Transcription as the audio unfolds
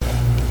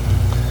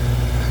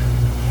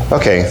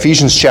Okay,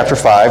 Ephesians chapter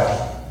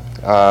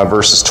 5,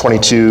 verses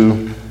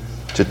 22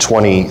 to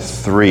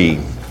 23.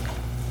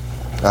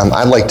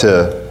 I'd like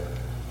to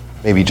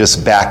maybe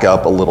just back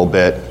up a little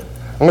bit.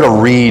 I'm going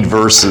to read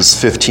verses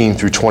 15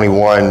 through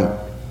 21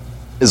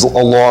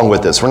 along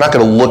with this. We're not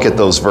going to look at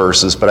those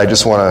verses, but I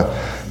just want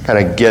to kind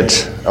of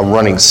get a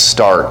running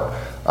start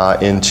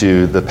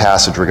into the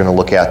passage we're going to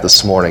look at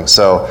this morning.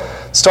 So,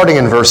 starting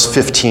in verse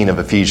 15 of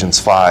Ephesians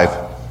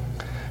 5,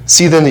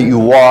 see then that you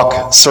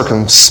walk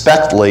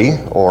circumspectly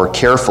or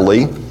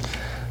carefully,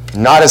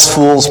 not as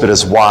fools but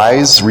as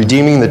wise,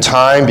 redeeming the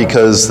time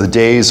because the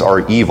days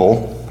are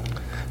evil.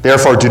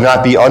 Therefore do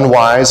not be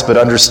unwise, but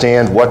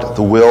understand what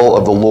the will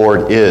of the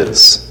Lord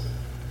is.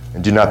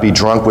 And do not be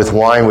drunk with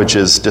wine, which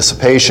is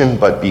dissipation,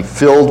 but be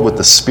filled with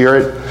the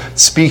Spirit,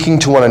 speaking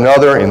to one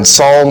another in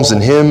psalms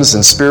and hymns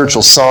and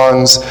spiritual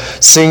songs,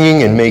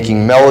 singing and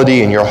making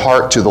melody in your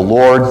heart to the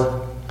Lord,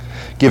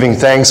 giving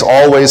thanks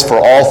always for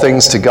all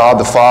things to God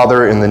the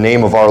Father in the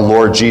name of our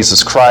Lord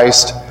Jesus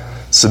Christ,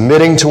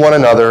 submitting to one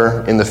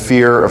another in the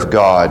fear of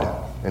God.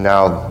 And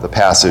now the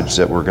passage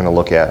that we're going to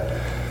look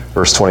at,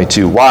 verse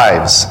 22.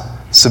 Wives,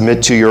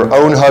 submit to your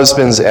own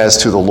husbands as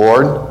to the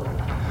Lord.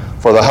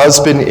 For the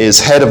husband is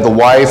head of the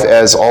wife,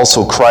 as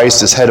also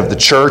Christ is head of the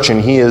church,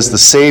 and he is the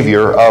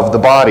Savior of the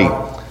body.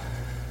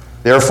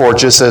 Therefore,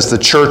 just as the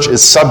church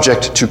is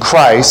subject to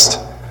Christ,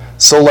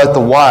 so let the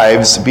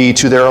wives be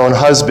to their own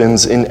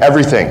husbands in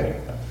everything.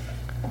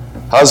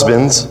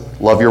 Husbands,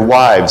 love your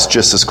wives,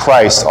 just as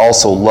Christ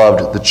also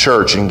loved the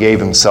church and gave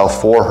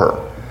himself for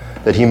her,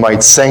 that he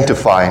might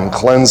sanctify and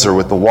cleanse her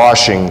with the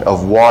washing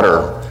of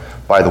water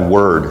by the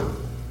word,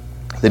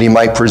 that he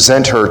might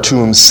present her to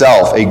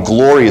himself a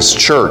glorious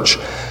church,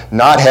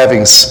 not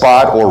having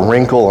spot or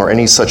wrinkle or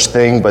any such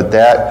thing, but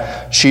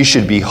that she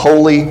should be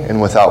holy and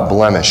without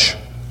blemish.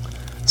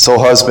 So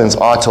husbands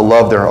ought to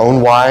love their own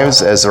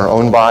wives as their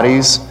own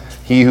bodies.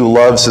 He who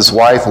loves his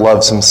wife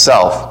loves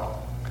himself.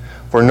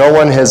 For no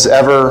one has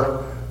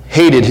ever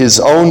hated his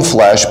own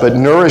flesh, but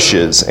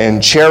nourishes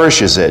and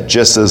cherishes it,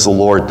 just as the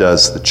Lord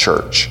does the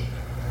church.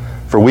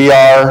 For we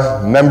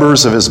are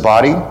members of his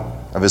body,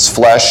 of his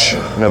flesh,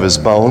 and of his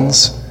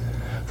bones.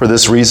 For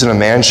this reason a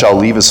man shall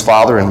leave his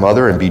father and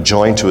mother and be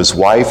joined to his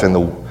wife, and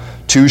the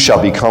two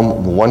shall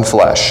become one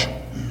flesh.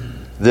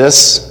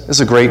 This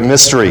is a great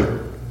mystery,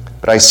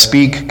 but I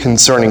speak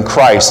concerning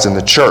Christ and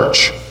the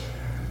church.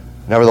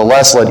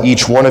 Nevertheless, let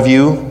each one of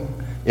you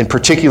in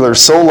particular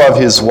so love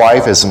his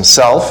wife as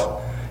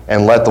himself,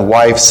 and let the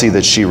wife see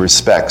that she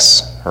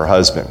respects her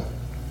husband.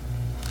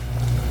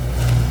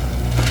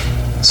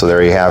 So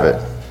there you have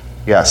it.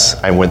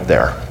 Yes, I went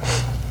there.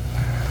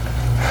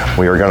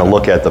 We are going to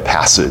look at the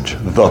passage.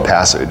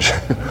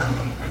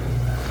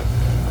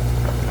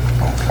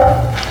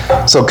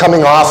 So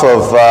coming off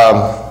of,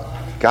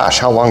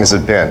 how long has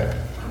it been?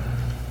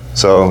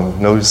 So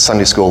no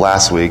Sunday school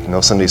last week, no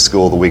Sunday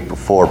school the week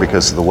before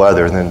because of the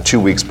weather, and then 2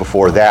 weeks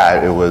before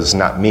that, it was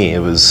not me, it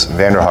was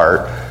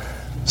Vanderhart.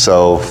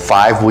 So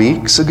 5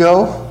 weeks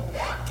ago,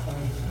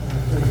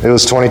 it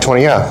was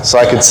 2020, yeah. So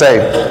I could say,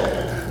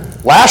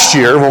 last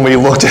year when we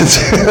looked at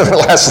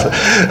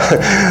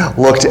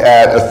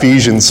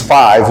Ephesians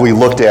 5, we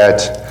looked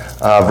at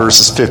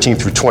verses 15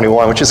 through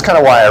 21, which is kind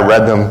of why I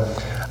read them.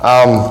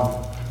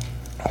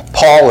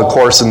 Paul, of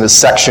course, in this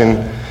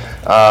section,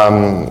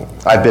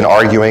 I've been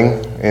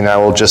arguing, and I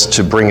will just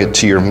to bring it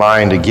to your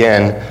mind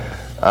again,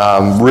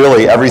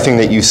 really everything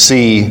that you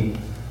see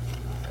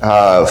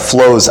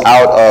flows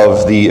out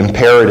of the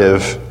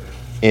imperative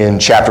in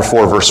chapter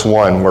 4, verse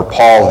 1, where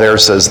Paul there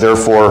says,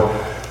 therefore,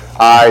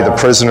 I, the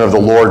prisoner of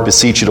the Lord,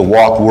 beseech you to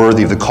walk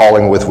worthy of the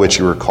calling with which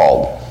you were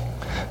called.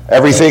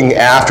 Everything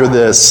after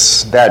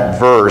this, that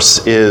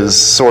verse, is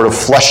sort of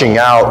fleshing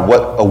out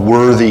what a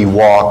worthy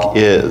walk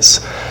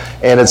is.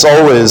 And it's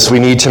always, we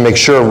need to make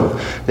sure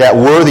that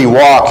worthy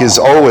walk is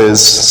always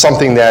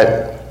something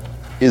that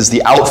is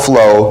the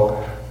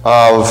outflow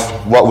of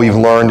what we've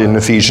learned in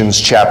Ephesians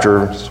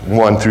chapters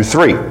 1 through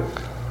 3.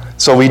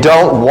 So we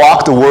don't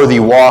walk the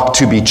worthy walk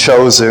to be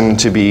chosen,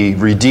 to be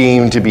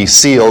redeemed, to be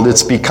sealed.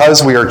 It's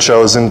because we are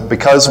chosen,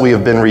 because we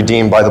have been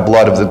redeemed by the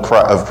blood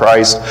of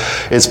Christ.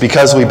 It's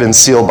because we've been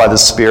sealed by the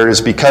Spirit.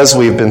 It's because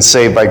we've been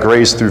saved by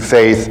grace through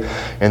faith,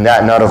 and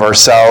that not of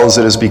ourselves.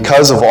 It is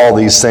because of all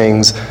these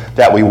things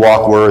that we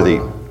walk worthy.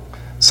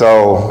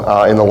 So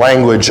in the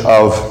language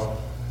of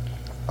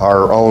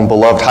our own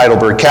beloved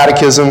Heidelberg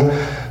Catechism,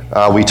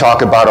 we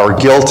talk about our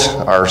guilt,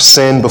 our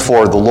sin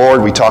before the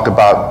Lord. We talk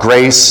about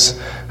grace,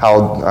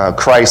 how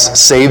Christ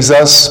saves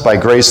us by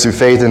grace through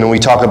faith, and then we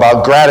talk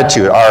about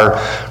gratitude, our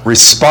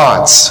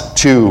response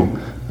to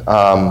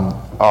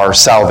our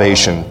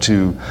salvation,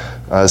 to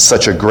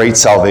such a great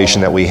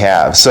salvation that we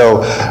have.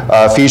 So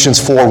Ephesians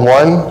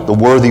 4:1, the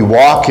worthy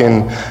walk,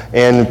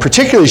 and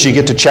particularly as you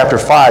get to chapter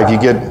 5, you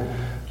get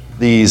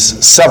these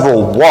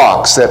several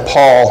walks that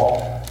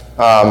Paul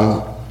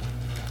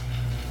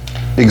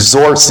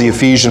exhorts the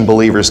Ephesian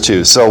believers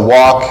to. So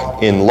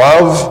walk in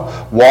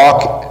love,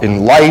 walk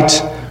in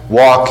light,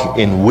 walk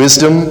in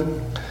wisdom,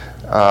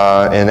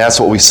 and that's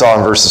what we saw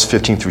in verses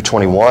 15 through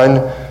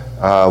 21.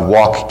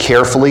 walk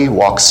carefully,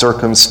 walk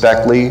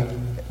circumspectly,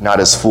 not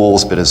as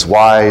fools, but as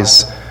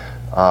wise.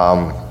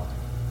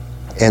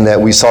 And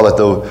that we saw that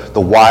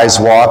the wise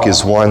walk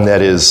is one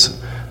that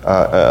is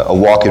a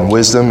walk in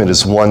wisdom. It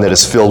is one that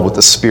is filled with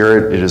the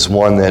Spirit. It is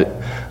one that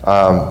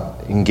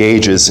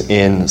engages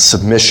in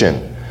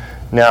submission.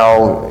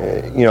 Now,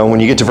 when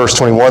you get to verse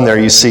 21 there,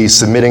 you see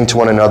submitting to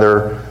one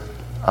another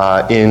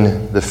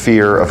in the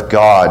fear of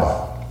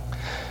God.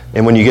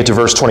 And when you get to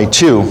verse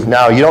 22,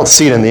 now you don't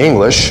see it in the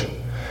English,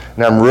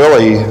 and I'm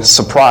really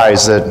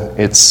surprised that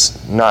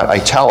it's not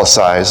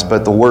italicized,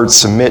 but the word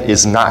submit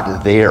is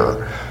not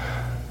there.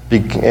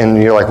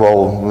 And you're like,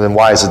 well, then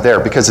why is it there?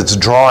 Because it's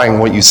drawing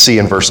what you see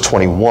in verse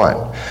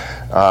 21.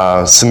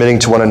 Submitting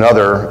to one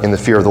another in the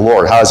fear of the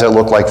Lord. How does that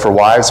look like for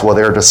wives? Well,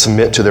 they're to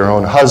submit to their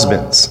own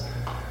husbands.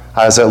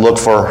 How does that look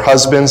for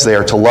husbands? They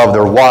are to love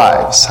their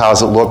wives. How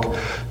does it look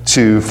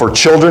for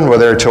children? Well,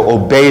 they're to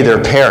obey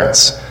their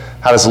parents.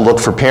 How does it look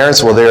for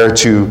parents? Well, they're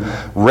to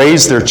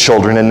raise their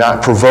children and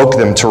not provoke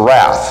them to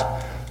wrath.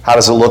 How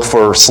does it look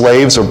for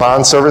slaves or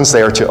bondservants?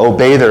 They are to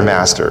obey their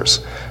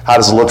masters. How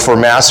does it look for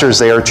masters?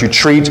 They are to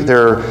treat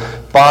their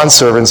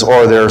bondservants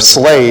or their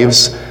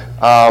slaves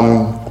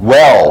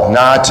well,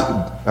 not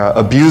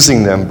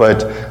abusing them,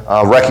 but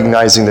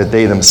recognizing that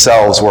they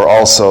themselves were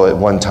also at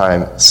one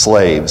time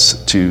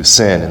slaves to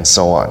sin and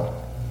so on.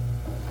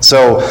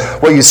 So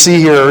what you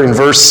see here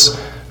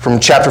from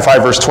chapter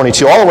 5, verse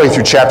 22, all the way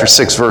through chapter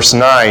 6, verse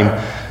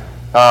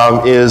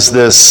 9, is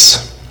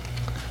this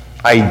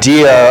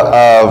idea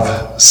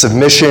of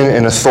submission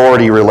and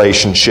authority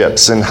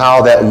relationships and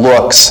how that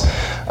looks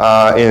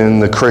in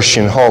the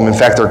Christian home. In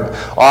fact, they're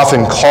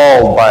often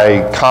called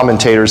by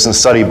commentators and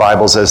study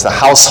Bibles as the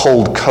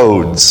household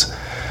codes.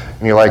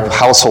 And you're like,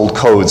 household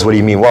codes, what do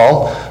you mean?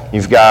 Well,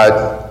 you've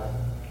got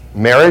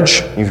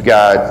marriage, you've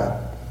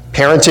got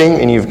parenting,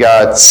 and you've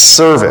got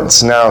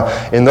servants. Now,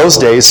 in those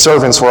days,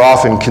 servants were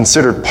often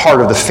considered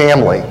part of the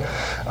family.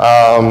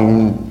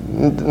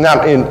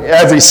 Not in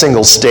every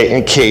single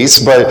case,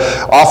 but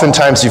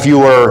oftentimes if you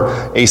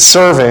were a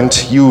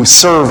servant, you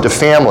served a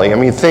family. I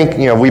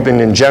mean, we've been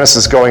in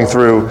Genesis going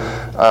through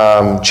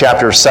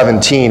chapter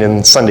 17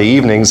 in Sunday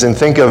evenings, and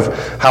think of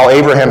how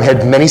Abraham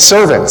had many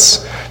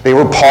servants. They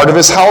were part of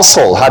his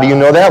household. How do you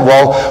know that?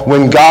 Well,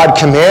 when God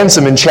commands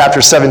him in chapter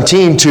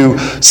 17 to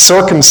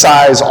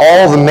circumcise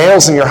all the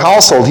males in your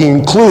household, he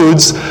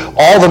includes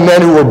all the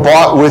men who were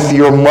bought with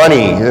your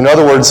money. In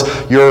other words,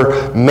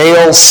 your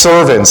male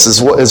servants as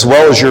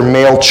well as your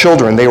male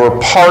children. They were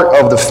part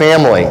of the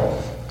family.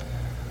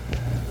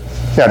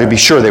 Now, to be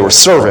sure, they were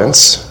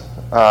servants,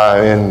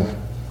 and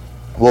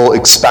we'll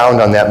expound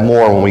on that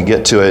more when we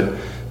get to it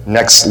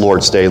next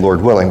Lord's Day,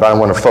 Lord willing. But I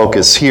want to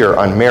focus here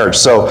on marriage.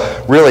 So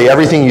really,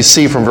 everything you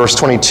see from verse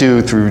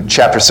 22 through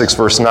chapter 6,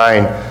 verse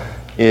 9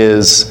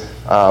 is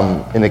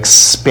an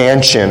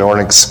expansion or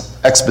an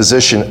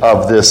exposition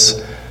of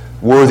this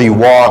worthy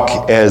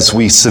walk as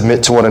we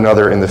submit to one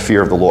another in the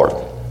fear of the Lord.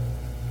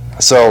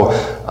 So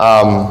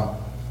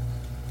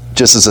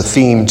just as a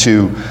theme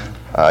to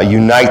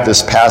unite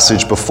this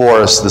passage before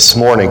us this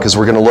morning, because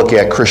we're going to look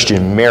at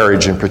Christian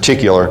marriage in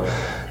particular.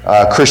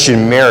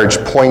 Christian marriage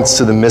points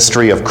to the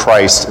mystery of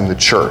Christ in the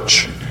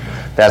church.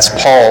 That's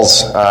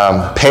Paul's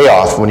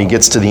payoff when he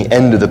gets to the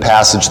end of the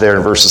passage there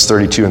in verses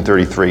 32 and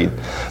 33.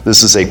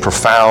 This is a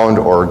profound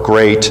or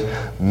great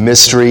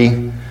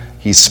mystery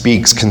he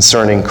speaks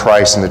concerning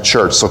Christ in the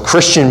church. So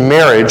Christian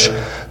marriage,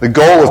 the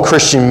goal of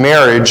Christian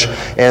marriage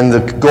and the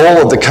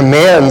goal of the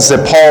commands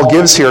that Paul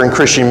gives here in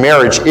Christian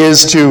marriage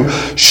is to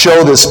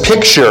show this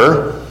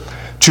picture,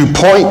 to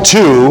point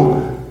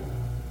to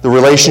the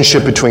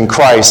relationship between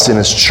Christ and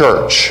his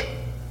church.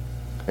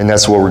 And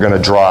that's what we're going to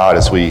draw out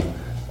as we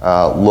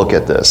look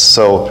at this.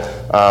 So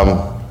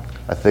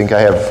I think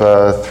I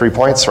have 3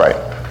 points right.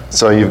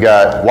 So you've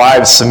got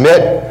wives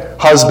submit,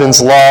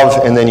 husbands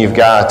love, and then you've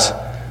got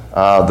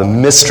the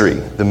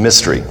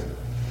mystery.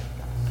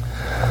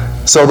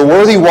 So the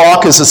worthy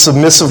walk is a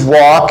submissive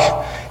walk.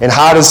 And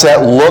how does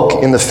that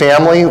look in the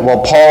family?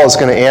 Well, Paul is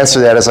going to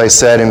answer that, as I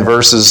said, in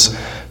verses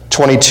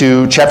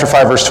 22, chapter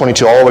 5, verse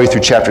 22, all the way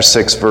through chapter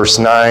 6, verse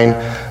 9.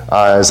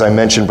 As I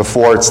mentioned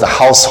before, it's the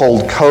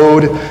household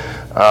code.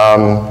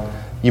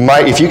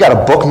 If you got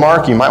a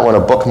bookmark, you might want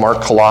to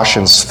bookmark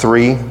Colossians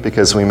 3,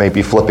 because we may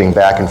be flipping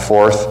back and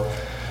forth.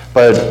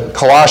 But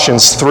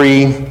Colossians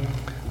 3,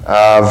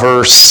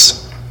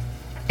 verse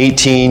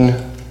 18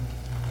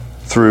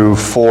 through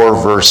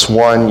 4, verse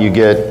 1, you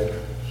get,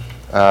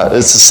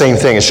 it's the same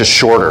thing, it's just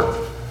shorter.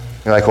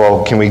 You're like,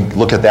 well, can we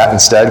look at that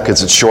instead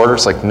because it's shorter?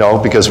 It's like, no,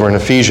 because we're in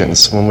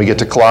Ephesians. When we get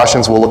to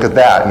Colossians, we'll look at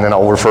that, and then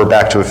I'll refer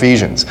back to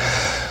Ephesians.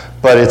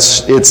 But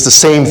it's the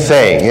same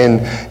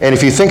thing. And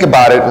if you think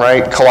about it,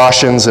 right,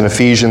 Colossians and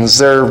Ephesians,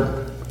 they're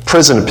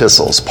prison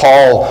epistles.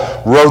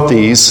 Paul wrote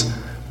these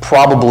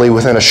probably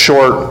within a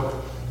short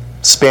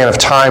span of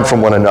time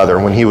from one another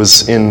when he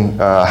was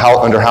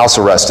under house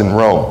arrest in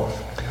Rome.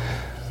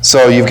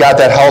 So you've got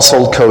that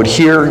household code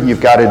here.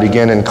 You've got it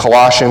again in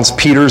Colossians.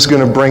 Peter's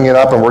going to bring it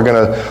up, and we're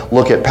going to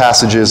look at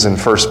passage in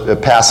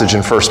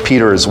 1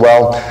 Peter as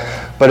well.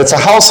 but it's a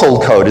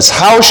household code. It's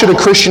how should a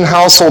Christian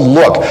household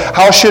look?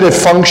 How should it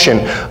function?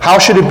 How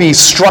should it be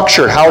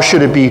structured? How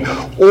should it be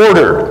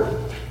ordered?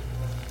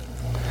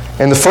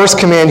 And the first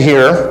command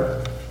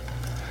here,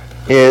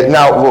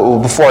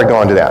 now before I go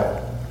on to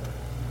that,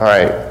 all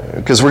right,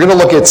 because we're going to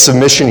look at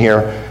submission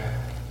here.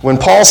 When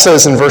Paul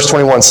says in verse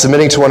 21,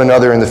 submitting to one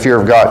another in the fear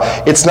of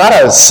God, it's not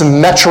a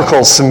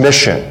symmetrical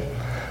submission.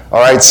 All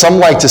right, some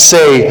like to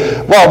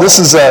say, well,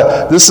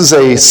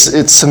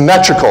 it's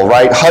symmetrical,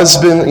 right?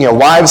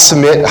 Wives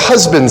submit,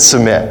 husbands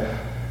submit.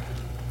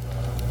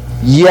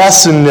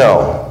 Yes and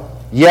no.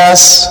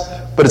 Yes,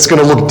 but it's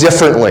going to look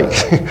differently.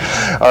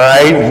 All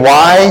right,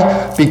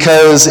 why?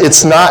 Because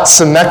it's not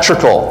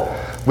symmetrical.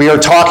 We are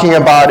talking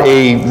about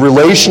a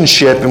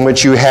relationship in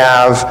which you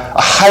have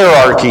a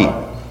hierarchy.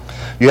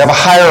 You have a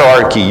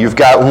hierarchy. You've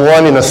got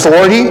one in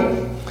authority,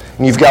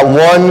 and you've got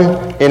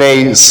one in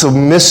a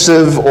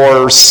submissive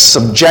or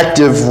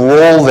subjective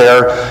role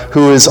there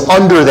who is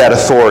under that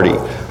authority.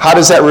 How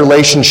does that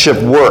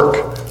relationship work?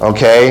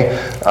 Okay?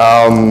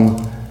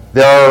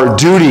 There are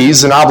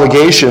duties and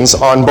obligations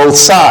on both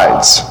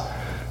sides,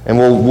 and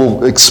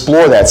we'll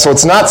explore that. So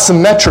it's not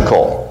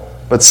symmetrical,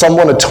 but some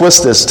want to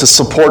twist this to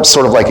support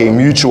sort of like a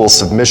mutual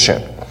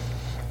submission.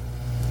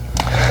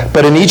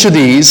 But in each of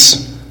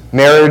these,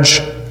 marriage,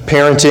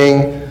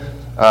 parenting,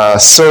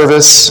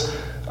 service,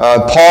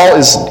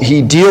 Paul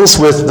deals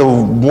with the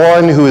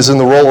one who is in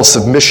the role of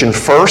submission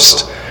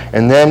first,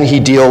 and then he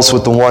deals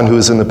with the one who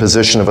is in the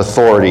position of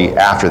authority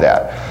after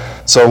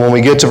that. So when we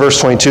get to verse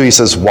 22, he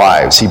says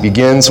wives. He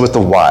begins with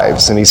the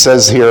wives, and he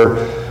says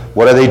here,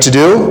 what are they to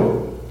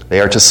do? They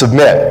are to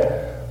submit.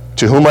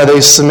 To whom are they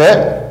to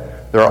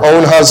submit? Their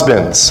own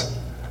husbands.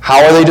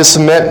 How are they to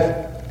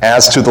submit?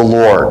 As to the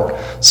Lord.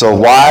 So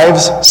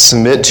wives,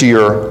 submit to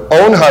your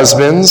own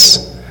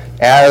husbands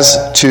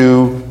as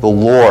to the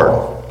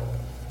Lord.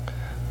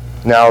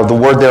 Now, the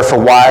word there for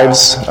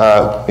wives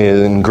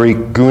in Greek,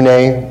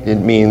 gune, it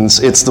means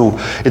it's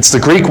the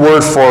Greek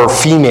word for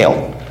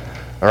female.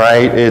 All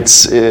right,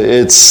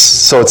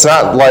 so it's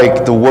not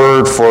like the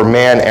word for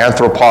man,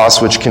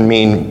 anthropos, which can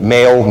mean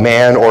male,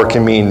 man, or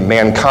can mean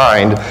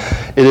mankind.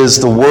 It is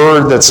the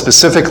word that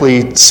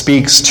specifically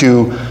speaks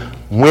to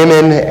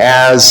women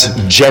as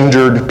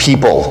gendered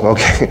people.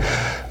 Okay.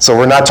 So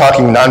we're not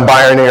talking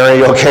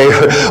non-binary, okay?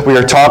 We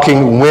are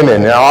talking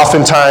women. And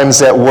oftentimes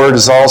that word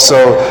is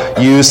also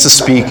used to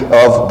speak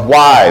of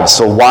wives,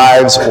 so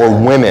wives or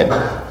women.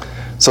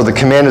 So the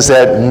command is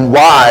that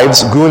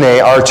wives,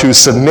 gune, are to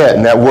submit.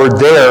 And that word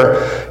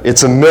there,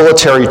 it's a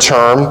military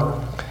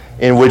term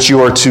in which you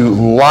are to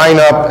line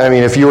up. I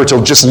mean, if you were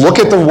to just look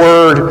at the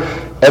word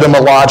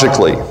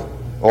etymologically,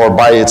 or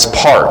by its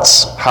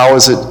parts, how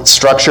is it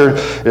structured?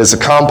 It is a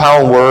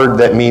compound word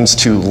that means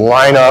to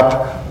line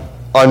up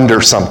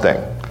under something.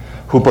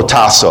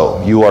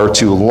 Hupotasso, you are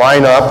to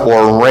line up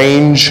or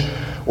arrange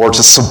or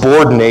to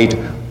subordinate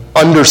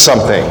under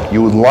something.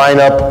 You would line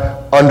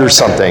up under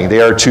something.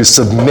 They are to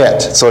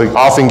submit. So it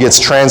often gets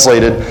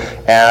translated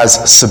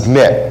as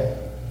submit.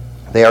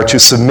 They are to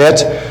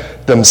submit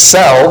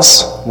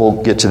themselves,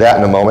 we'll get to that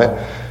in a moment,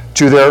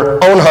 to their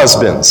own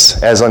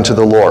husbands as unto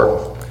the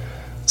Lord.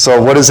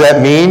 So what does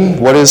that mean?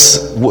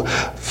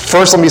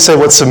 First let me say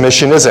what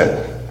submission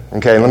isn't.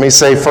 Okay, let me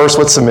say first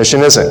what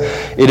submission isn't.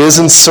 It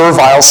isn't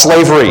servile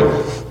slavery.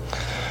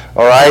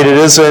 All right, it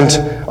isn't,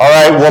 all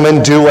right,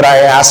 woman, do what I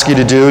ask you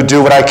to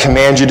do what I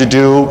command you to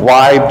do.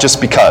 Why? Just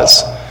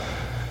because.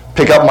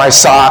 Pick up my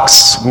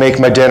socks, make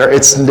my dinner.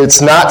 It's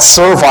not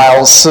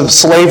servile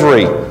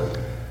slavery.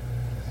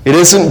 It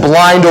isn't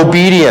blind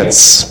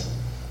obedience,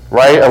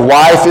 right? A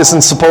wife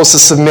isn't supposed to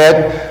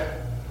submit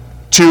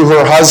to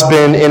her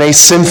husband in a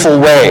sinful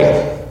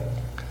way.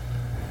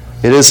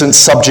 It isn't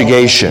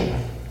subjugation.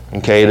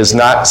 Okay, it is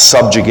not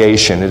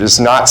subjugation. It is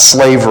not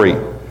slavery.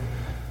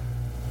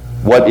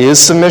 What is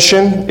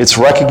submission? It's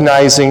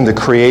recognizing the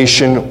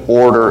creation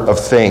order of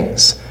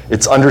things.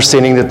 It's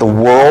understanding that the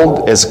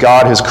world, as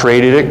God has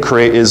created it,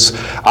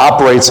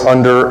 operates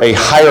under a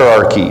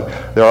hierarchy.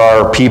 There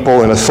are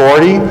people in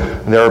authority,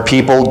 and there are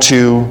people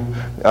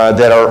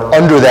that are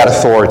under that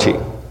authority.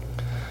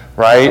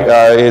 Right?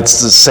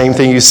 It's the same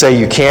thing you say.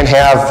 You can't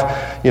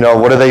have.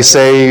 What do they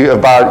say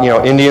about,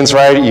 Indians,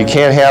 right? You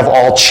can't have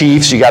all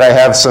chiefs. You got to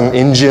have some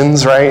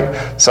Injuns,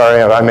 right?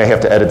 Sorry, I may have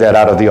to edit that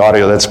out of the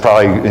audio. That's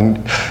probably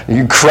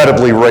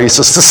incredibly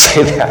racist to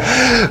say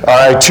that.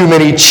 All right, too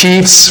many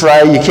chiefs,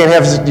 right? You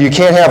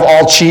can't have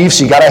all chiefs.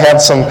 You got to have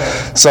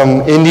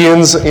some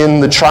Indians in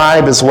the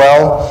tribe as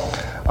well.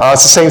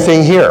 It's the same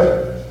thing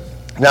here.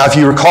 Now, if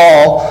you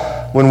recall,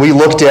 when we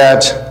looked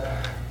at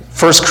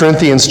 1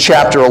 Corinthians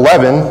chapter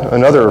 11,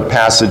 another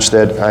passage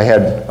that I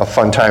had a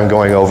fun time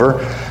going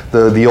over,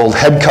 the old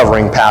head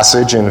covering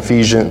passage in 1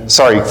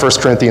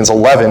 Corinthians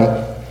 11.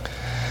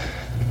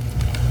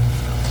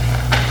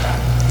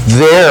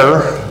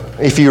 There,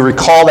 if you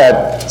recall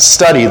that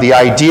study, the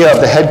idea of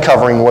the head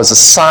covering was a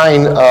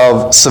sign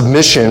of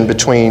submission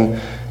between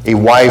a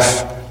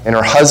wife and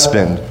her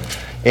husband.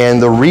 And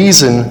the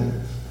reason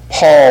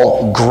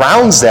Paul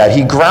grounds that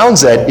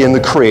in the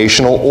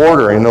creational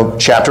order in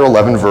chapter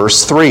 11,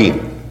 verse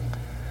 3.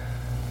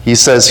 He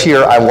says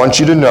here, I want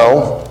you to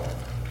know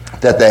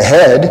that the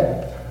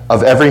head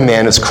of every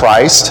man is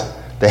Christ,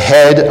 the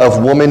head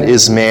of woman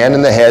is man,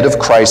 and the head of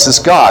Christ is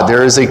God.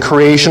 There is a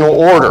creational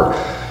order.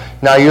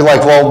 Now you're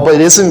like, well,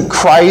 but isn't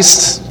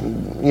Christ,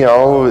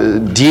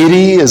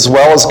 deity as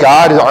well as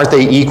God? Aren't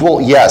they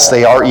equal? Yes,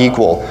 they are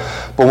equal.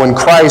 But when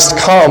Christ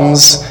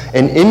comes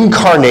and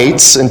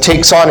incarnates and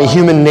takes on a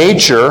human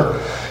nature,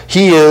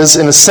 he is,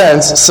 in a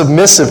sense,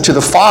 submissive to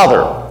the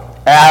Father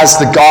as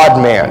the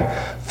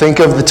God-man. Think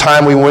of the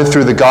time we went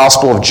through the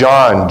Gospel of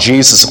John.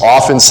 Jesus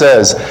often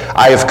says,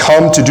 I have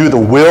come to do the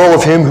will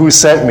of him who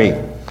sent me.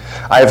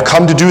 I have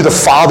come to do the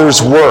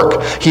Father's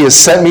work. He has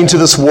sent me into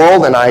this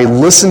world, and I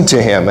listen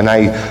to him, and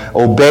I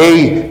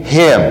obey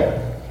him.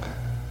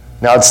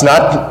 Now, it's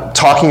not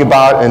talking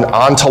about an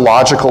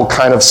ontological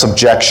kind of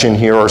subjection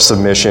here or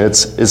submission.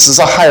 This is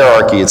a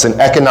hierarchy. It's an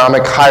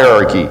economic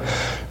hierarchy.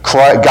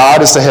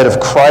 God is the head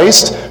of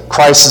Christ.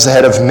 Christ is the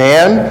head of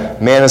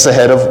man. Man is the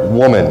head of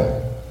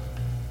woman.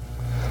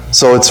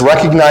 So it's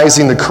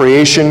recognizing the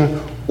creation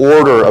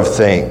order of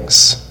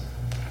things.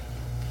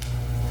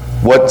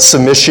 What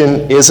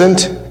submission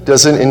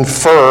doesn't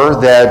infer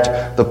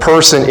that the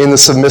person in the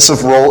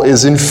submissive role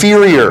is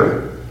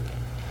inferior.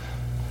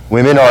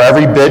 Women are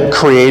every bit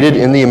created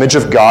in the image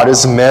of God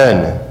as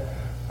men,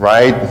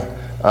 right?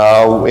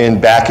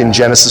 Back in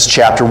Genesis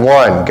chapter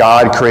 1,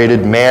 God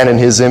created man in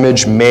his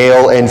image,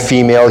 male and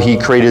female, he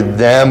created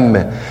them.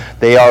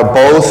 They are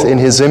both in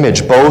his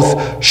image.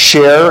 Both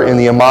share in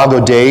the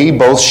Imago Dei,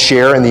 both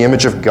share in the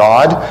image of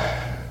God.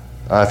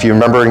 If you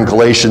remember in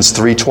Galatians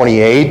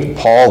 3:28,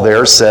 Paul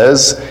there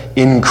says,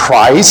 in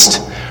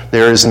Christ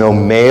there is no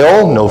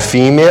male, no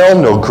female,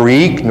 no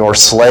Greek, nor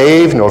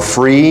slave, nor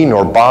free,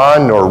 nor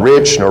bond, nor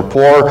rich, nor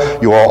poor.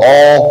 You are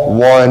all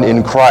one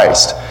in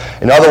Christ.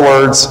 In other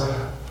words,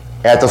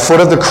 at the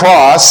foot of the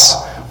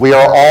cross, we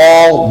are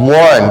all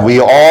one. We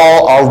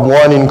all are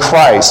one in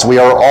Christ. We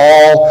are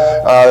all,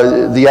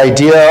 the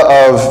idea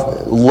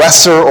of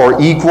lesser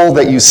or equal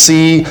that you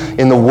see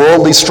in the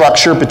worldly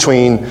structure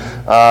between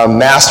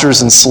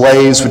masters and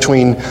slaves,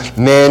 between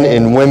men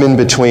and women,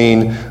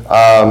 between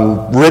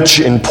rich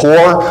and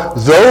poor,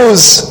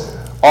 those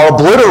are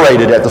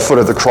obliterated at the foot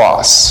of the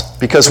cross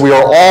because we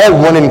are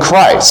all one in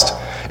Christ.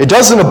 It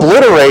doesn't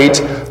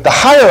obliterate the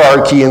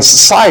hierarchy in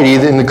society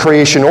in the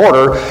creation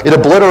order. It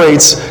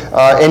obliterates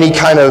any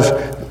kind of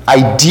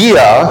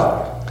idea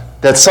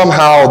that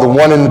somehow the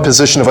one in the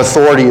position of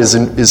authority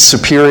is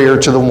superior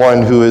to the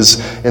one who is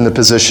in the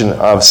position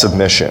of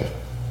submission.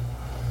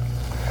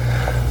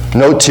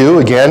 Note too,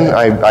 again,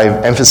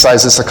 I've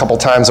emphasized this a couple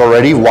times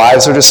already,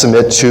 wives are to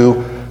submit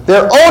to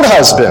their own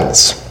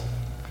husbands.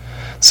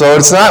 So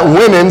it's not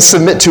women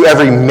submit to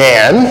every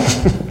man,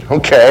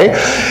 okay?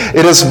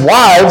 It is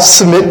wives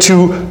submit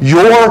to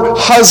your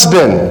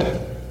husband.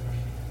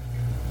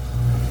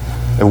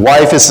 A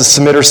wife is to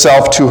submit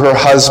herself to her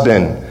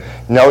husband.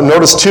 Now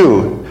notice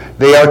too,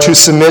 they are to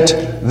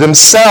submit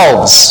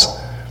themselves,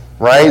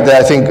 right?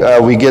 I think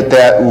we get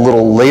that a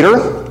little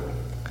later.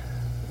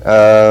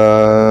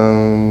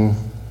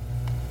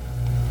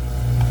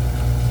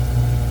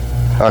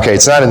 Okay,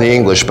 it's not in the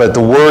English, but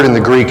the word in the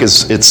Greek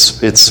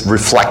it's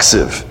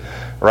reflexive,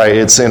 right?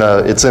 I'm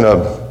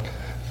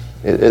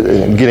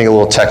getting a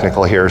little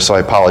technical here, so I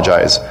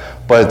apologize.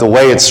 But the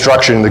way it's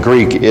structured in the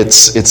Greek,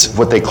 it's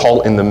what they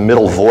call in the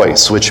middle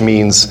voice, which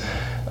means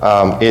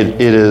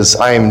it is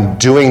I am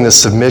doing the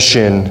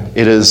submission.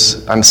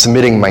 I'm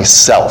submitting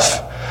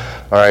myself.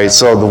 All right,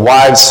 so the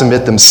wives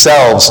submit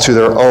themselves to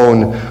their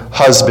own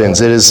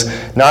husbands. It is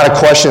not a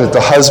question that the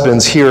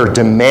husbands here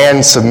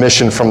demand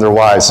submission from their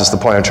wives, is the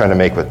point I'm trying to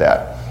make with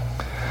that.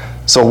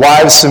 So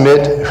wives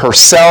submit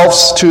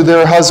herself to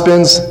their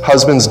husbands.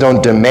 Husbands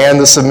don't demand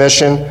the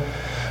submission.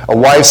 A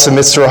wife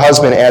submits to her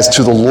husband as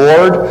to the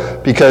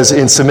Lord, because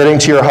in submitting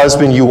to your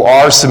husband, you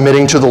are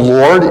submitting to the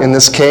Lord in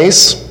this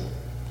case.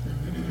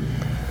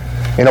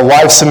 And a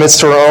wife submits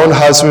to her own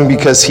husband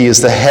because he is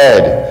the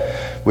head,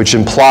 which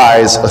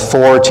implies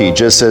authority,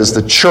 just as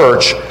the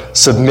church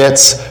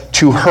submits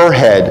to her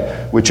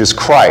head, which is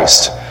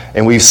Christ.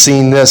 And we've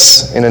seen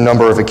this in a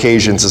number of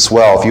occasions as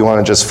well. If you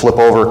want to just flip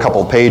over a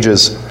couple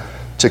pages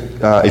to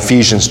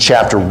Ephesians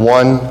chapter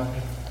 1,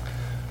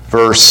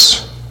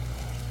 verse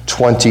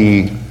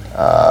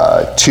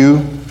 22,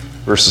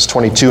 verses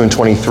 22 and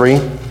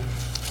 23.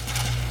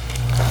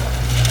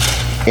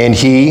 And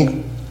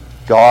he,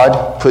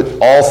 God, put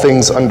all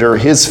things under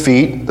his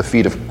feet, the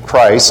feet of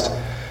Christ,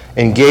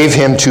 and gave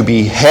him to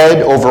be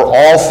head over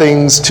all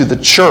things to the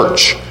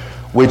church,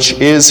 which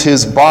is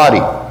his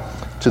body,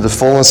 to the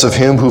fullness of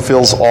him who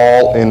fills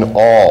all in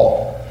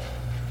all.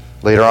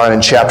 Later on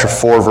in chapter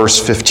 4, verse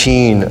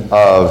 15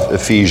 of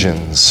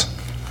Ephesians.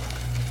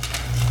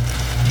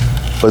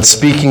 But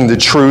speaking the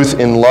truth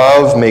in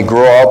love may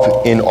grow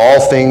up in all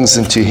things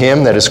into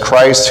him, that is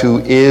Christ, who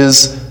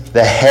is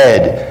the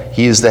head.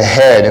 He is the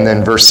head. And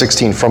then verse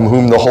 16, from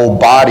whom the whole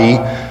body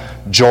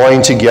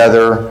joined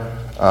together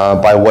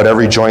by what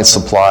every joint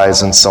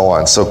supplies, and so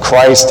on. So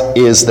Christ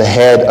is the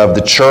head of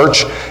the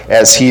church.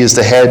 As he is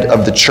the head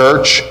of the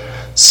church,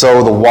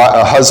 so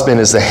a husband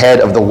is the head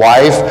of the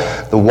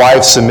wife. The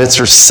wife submits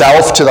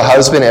herself to the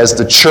husband as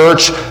the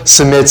church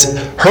submits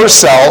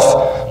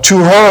herself to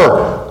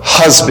her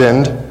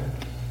husband,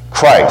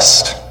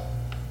 Christ.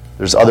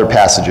 There's other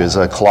passages,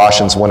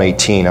 Colossians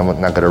 1:18. I'm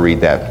not going to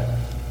read that.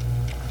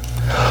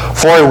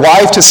 For a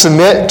wife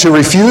to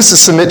refuse to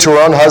submit to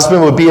her own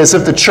husband would be as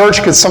if the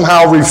church could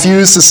somehow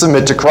refuse to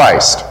submit to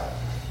Christ.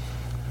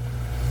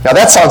 Now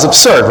that sounds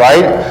absurd,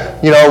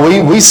 right?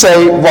 We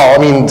say,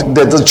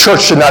 that the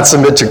church should not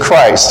submit to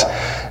Christ.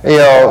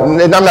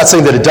 And I'm not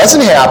saying that it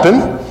doesn't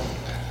happen,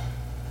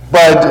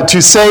 but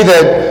to say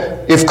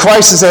that if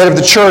Christ is the head of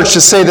the church,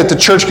 to say that the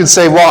church can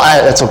say,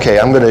 that's okay,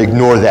 I'm going to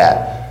ignore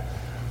that.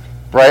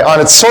 Right? On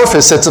its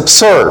surface, it's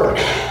absurd.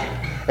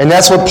 And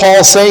that's what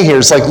Paul's saying here.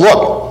 It's like,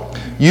 look,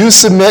 you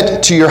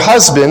submit to your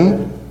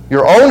husband,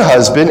 your own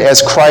husband,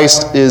 as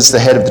Christ is the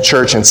head of the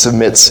church and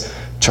submits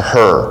to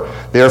her.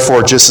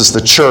 Therefore, just as the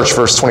church,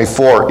 verse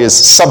 24, is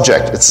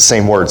subject, it's the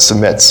same word,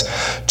 submits,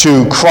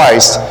 to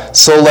Christ,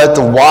 so let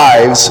the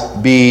wives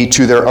be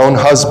to their own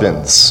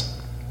husbands.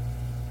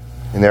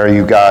 And there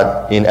you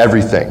got in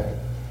everything.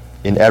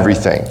 In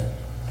everything.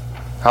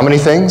 How many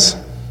things?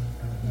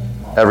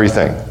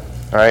 Everything.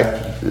 All right?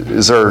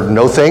 Is there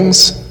no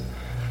things?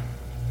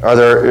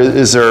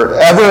 Is there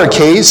ever a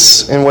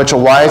case in which a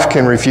wife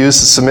can refuse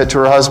to submit to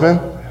her husband?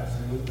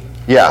 Absolutely.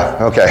 Yeah,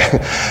 okay.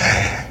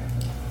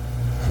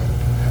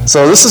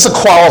 So this is a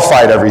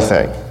qualified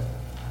everything.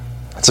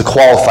 It's a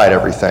qualified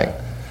everything.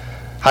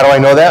 How do I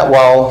know that?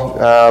 Well,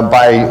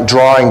 by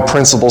drawing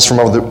principles from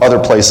other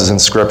places in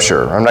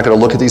Scripture. I'm not going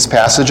to look at these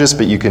passages,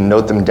 but you can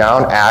note them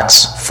down.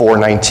 Acts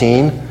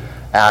 4:19,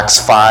 Acts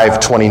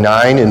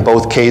 5:29. In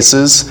both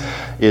cases,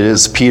 it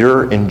is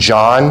Peter and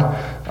John.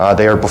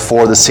 They are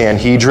before the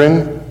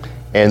Sanhedrin,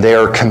 and they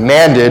are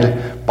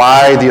commanded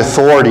by the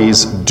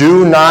authorities,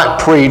 do not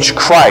preach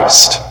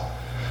Christ.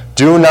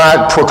 Do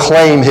not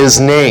proclaim his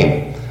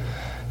name.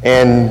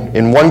 And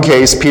in one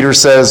case, Peter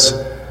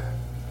says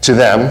to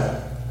them,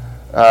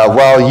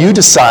 you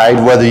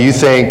decide whether you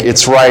think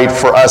it's right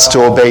for us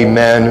to obey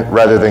men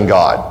rather than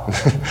God.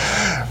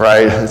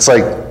 Right? It's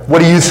like, what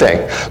do you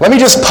think? Let me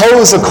just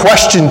pose a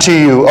question to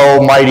you,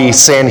 O mighty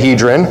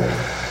Sanhedrin.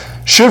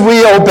 Should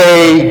we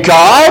obey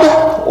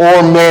God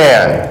or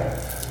man?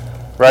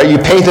 Right? You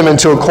paint them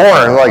into a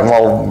corner, like,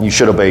 you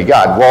should obey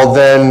God. Well,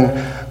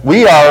 then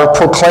we are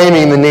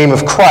proclaiming the name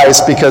of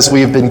Christ because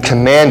we have been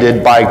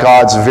commanded by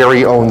God's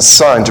very own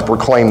Son to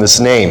proclaim this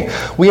name.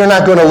 We are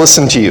not going to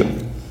listen to you.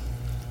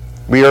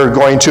 We are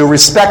going to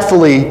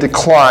respectfully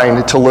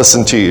decline to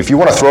listen to you. If you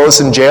want to throw us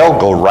in jail,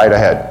 go right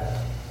ahead.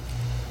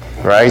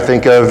 Right?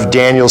 Think of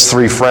Daniel's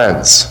 3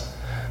 friends.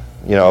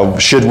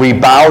 Should we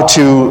bow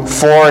to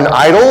foreign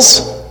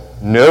idols?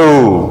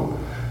 No.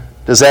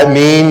 Does that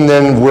mean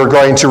then we're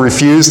going to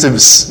refuse to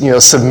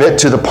submit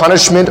to the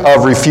punishment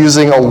of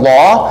refusing a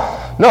law?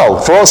 No,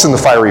 throw us in the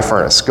fiery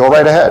furnace. Go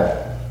right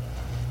ahead.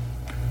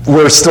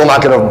 We're still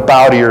not going to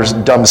bow to your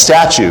dumb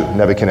statue,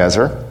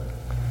 Nebuchadnezzar.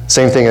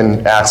 Same thing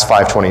in Acts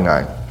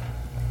 5:29.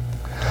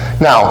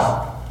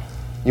 Now,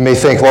 you may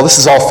think, this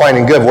is all fine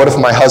and good. What if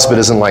my husband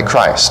isn't like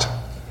Christ?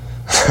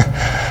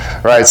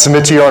 Right?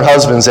 Submit to your own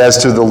husbands as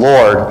to the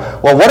Lord.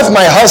 Well, what if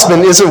my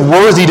husband isn't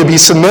worthy to be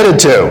submitted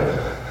to?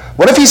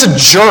 What if he's a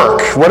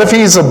jerk? What if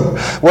he's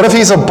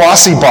a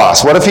bossy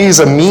boss? What if he's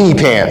a meanie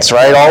pants,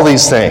 right? All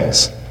these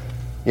things.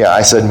 Yeah,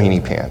 I said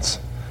meanie pants.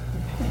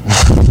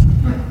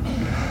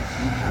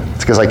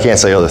 It's because I can't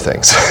say other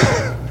things.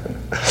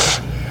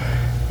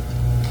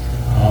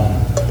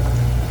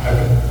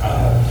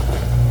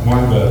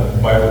 One of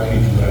the Bible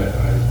teachers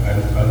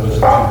I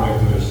listened to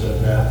regularly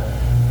said that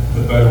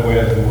the better way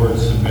of the word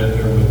submit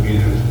there would be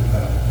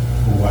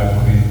the wife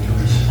would need to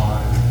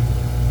respond.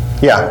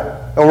 Yeah.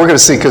 And we're going to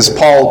see, because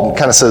Paul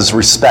kind of says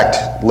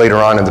respect later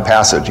on in the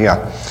passage. Yeah.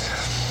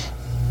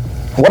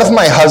 What if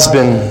my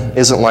husband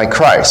isn't like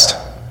Christ?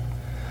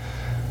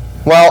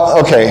 Well,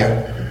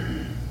 okay.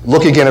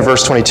 Look again at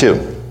verse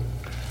 22.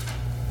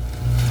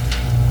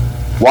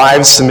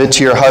 Wives, submit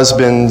to your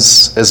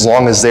husbands as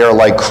long as they are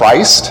like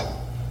Christ.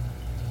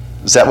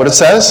 Is that what it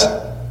says?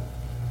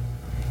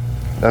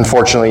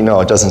 Unfortunately,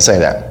 no, it doesn't say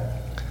that.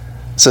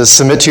 It says,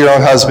 submit to your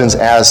own husbands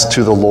as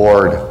to the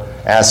Lord.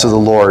 As to the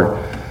Lord.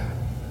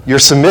 Your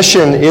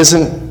submission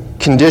isn't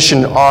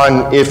conditioned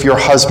on if your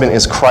husband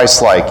is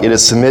Christ-like. It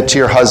is submit to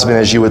your husband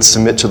as you would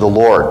submit to the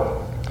Lord.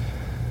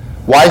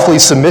 Wifely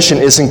submission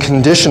isn't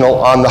conditional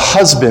on the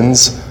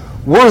husband's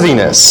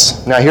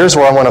worthiness. Now here's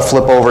where I want to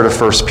flip over to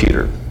 1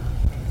 Peter.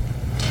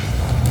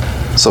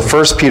 So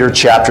 1 Peter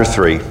chapter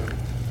 3.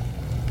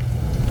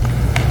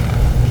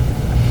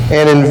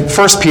 And in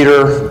 1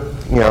 Peter,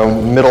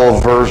 middle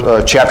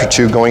of chapter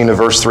 2, going into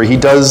verse 3, he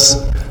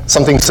does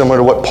something similar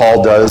to what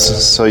Paul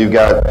does. So you've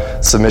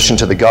got submission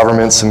to the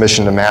government,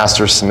 submission to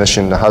masters,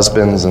 submission to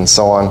husbands, and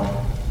so on.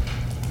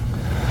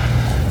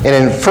 And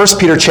in 1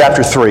 Peter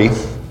chapter 3,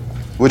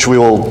 which we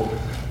will,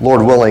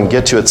 Lord willing,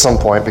 get to at some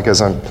point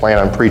because I'm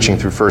planning on preaching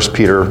through 1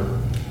 Peter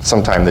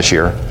sometime this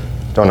year.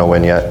 Don't know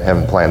when yet.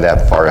 Haven't planned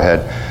that far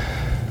ahead.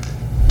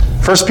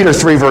 1 Peter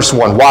 3, verse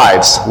 1,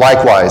 wives,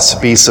 likewise,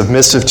 be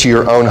submissive to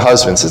your own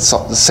husbands. It's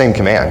the same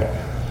command.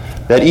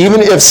 That even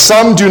if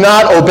some do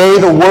not obey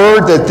the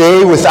word, that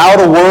they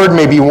without a word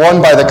may be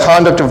won by the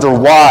conduct of their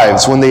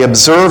wives, when they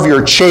observe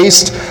your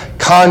chaste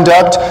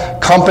conduct,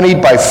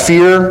 accompanied by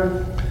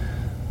fear.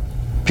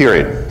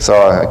 Period. So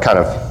I kind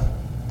of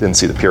didn't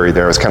see the period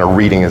there. I was kind of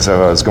reading as I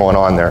was going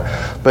on there.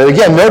 But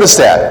again, notice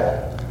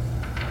that.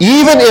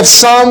 Even if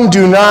some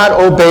do not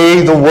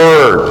obey the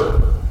word.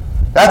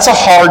 That's a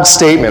hard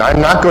statement.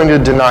 I'm not going to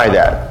deny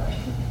that.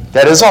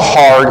 That is a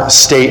hard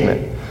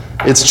statement.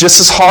 It's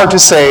just as hard to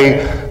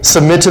say,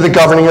 submit to the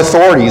governing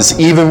authorities,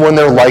 even when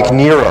they're like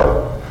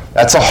Nero.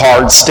 That's a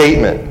hard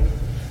statement.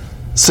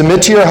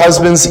 Submit to your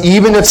husbands,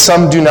 even if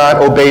some do not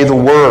obey the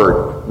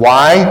word.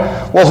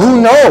 Why? Well,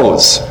 who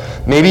knows?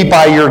 Maybe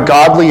by your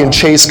godly and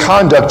chaste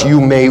conduct, you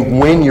may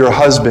win your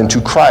husband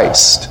to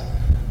Christ.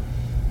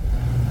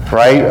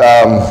 Right?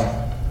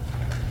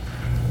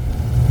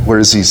 Where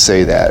does he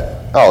say that?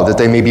 Oh, that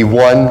they may be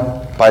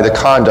won by the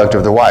conduct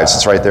of their wives.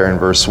 It's right there in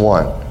verse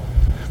 1.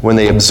 When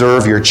they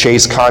observe your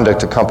chaste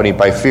conduct accompanied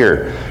by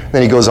fear.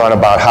 Then he goes on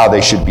about how they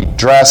should be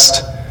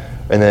dressed,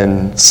 and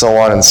then so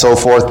on and so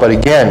forth. But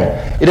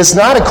again, it is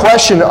not a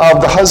question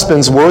of the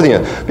husband's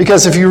worthiness.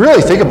 Because if you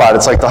really think about it,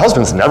 it's like the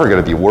husband's never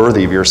going to be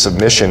worthy of your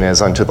submission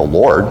as unto the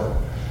Lord.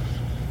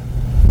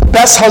 The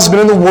best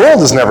husband in the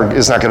world is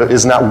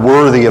not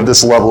worthy of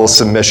this level of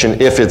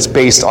submission if it's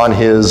based on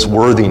his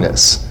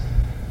worthiness.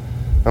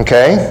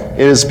 Okay?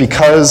 It is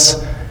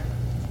because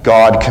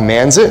God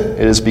commands it.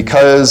 It is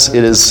because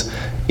it is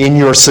in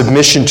your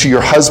submission to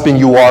your husband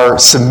you are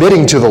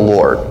submitting to the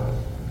Lord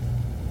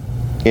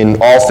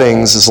in all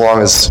things, as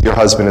long as your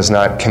husband is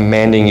not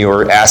commanding you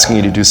or asking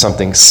you to do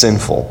something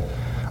sinful.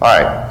 All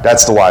right,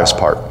 that's the wife's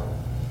part.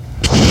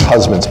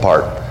 Husband's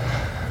part.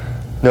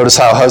 Notice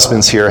how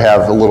husbands here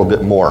have a little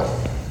bit more.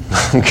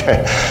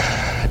 Okay?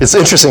 It's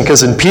interesting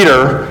because in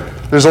Peter,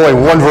 there's only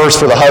one verse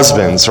for the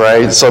husbands,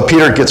 right? So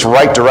Peter gets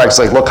right direct. It's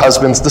like, look,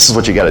 husbands, this is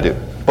what you got to do.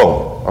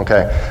 Boom.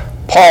 Okay?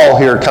 Paul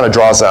here kind of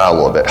draws that out a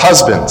little bit.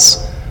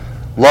 Husbands,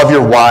 love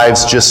your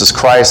wives just as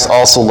Christ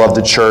also loved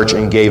the church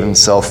and gave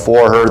himself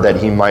for her,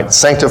 that he might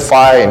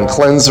sanctify and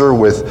cleanse her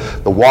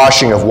with the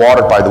washing of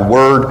water by the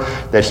word,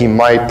 that he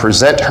might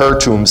present her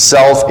to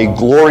himself a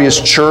glorious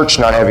church,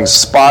 not having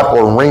spot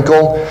or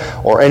wrinkle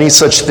or any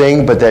such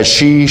thing, but that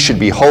she should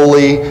be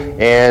holy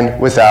and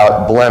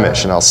without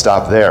blemish. And I'll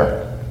stop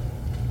there.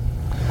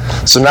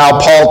 So now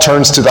Paul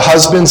turns to the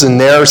husbands, and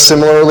there,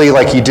 similarly,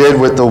 like he did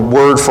with the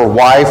word for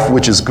wife,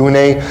 which is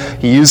gune,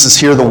 he uses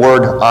here the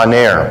word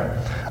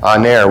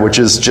aner, which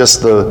is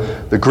just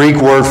the Greek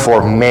word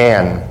for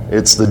man.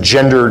 It's the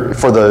gender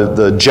for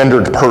the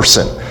gendered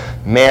person,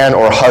 man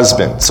or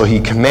husband. So he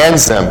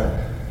commands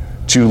them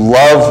to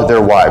love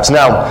their wives.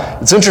 Now,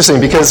 it's interesting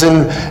because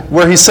in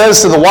where he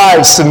says to the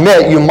wives,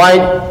 submit, you might,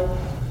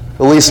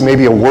 at least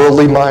maybe a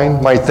worldly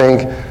mind, might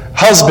think,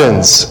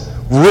 husbands,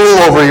 rule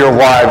over your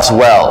wives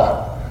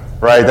well,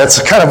 right?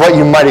 That's kind of what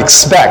you might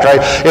expect, right?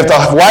 If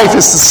the wife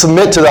is to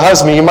submit to the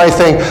husband, you might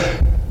think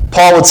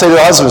Paul would say to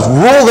the husbands,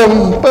 rule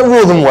them, but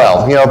rule them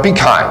well, be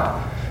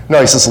kind.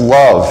 No, he says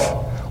love.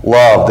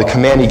 The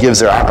command he gives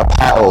there,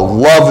 agapao,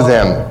 love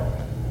them.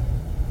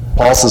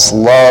 Paul says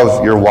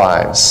love your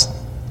wives.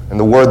 And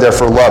the word there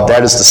for love,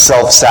 that is the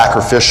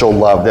self-sacrificial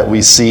love that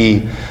we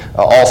see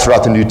all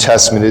throughout the New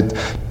Testament.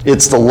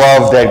 It's the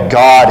love that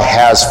God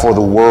has for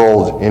the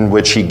world in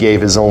which he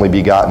gave his only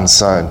begotten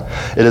Son.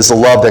 It is the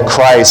love that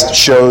Christ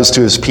shows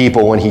to his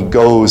people when he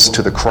goes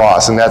to the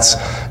cross. And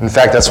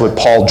that's what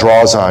Paul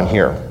draws on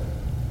here.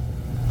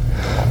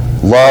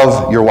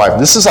 Love your wife.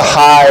 This is a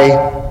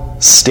high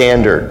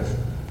standard,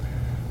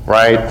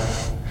 right?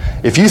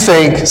 If you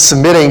think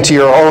submitting to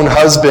your own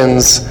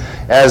husbands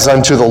as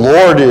unto the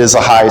Lord is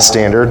a high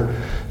standard,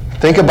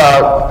 think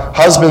about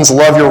husbands,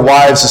 love your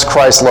wives as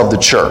Christ loved the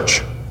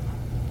church.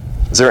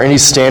 Is there any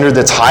standard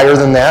that's higher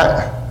than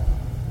that?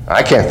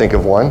 I can't think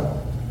of one.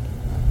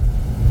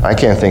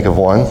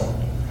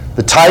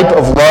 The type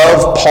of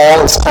love Paul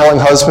is calling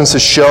husbands to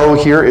show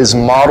here is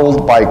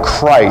modeled by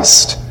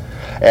Christ,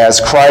 as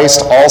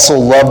Christ also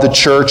loved the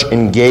church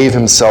and gave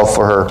himself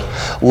for her.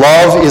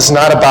 Love is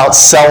not about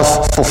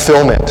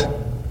self-fulfillment.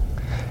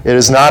 It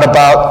is not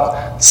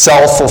about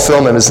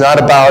self-fulfillment. It's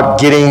not about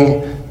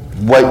getting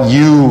what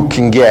you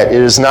can get.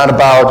 It is not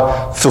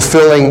about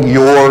fulfilling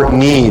your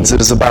needs. It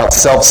is about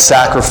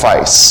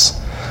self-sacrifice.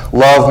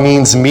 Love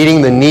means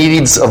meeting the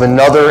needs of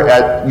another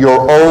at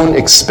your own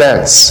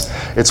expense.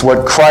 It's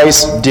what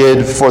Christ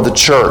did for the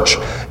church.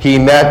 He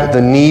met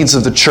the needs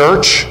of the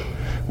church,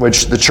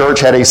 which the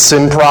church had a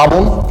sin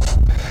problem,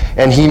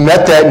 and he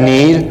met that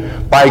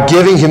need by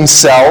giving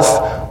himself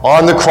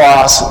on the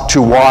cross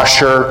to wash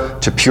her,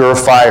 to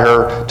purify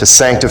her, to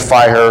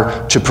sanctify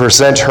her, to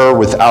present her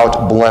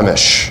without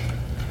blemish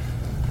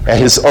at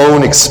his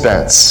own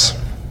expense.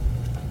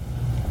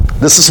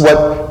 This is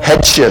what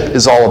headship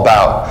is all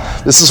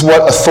about. This is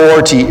what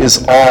authority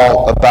is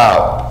all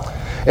about.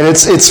 And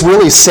it's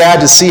really sad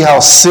to see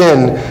how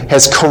sin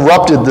has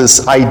corrupted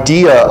this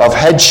idea of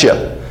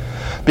headship.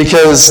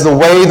 Because the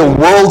way the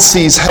world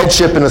sees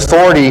headship and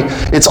authority,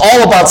 it's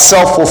all about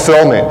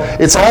self-fulfillment.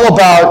 It's all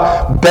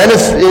about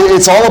benefit.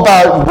 It's all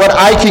about what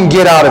I can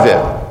get out of it.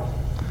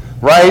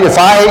 Right? If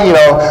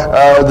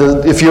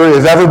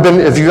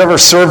if you've ever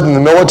served in the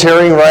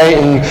military, right,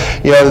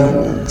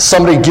 and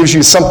somebody gives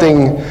you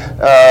something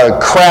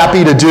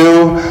crappy to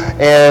do,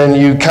 and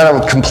you kind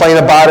of complain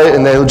about it,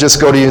 and they'll just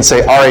go to you and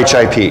say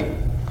RHIP.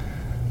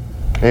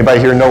 Anybody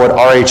here know what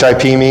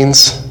RHIP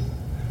means?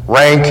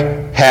 Rank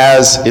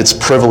has its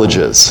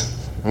privileges.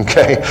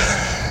 Okay?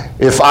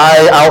 If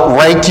I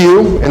outranked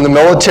you in the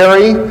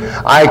military,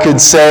 I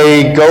could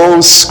say, go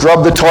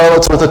scrub the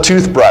toilets with a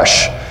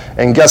toothbrush.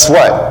 And guess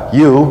what?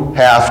 You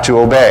have to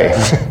obey.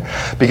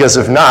 Because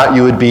if not,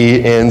 you would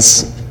be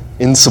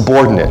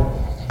insubordinate.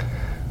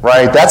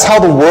 Right? That's how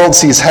the world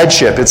sees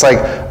headship. It's like,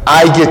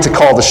 I get to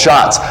call the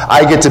shots.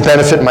 I get to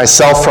benefit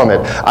myself from it.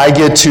 I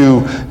get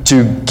to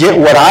get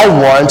what I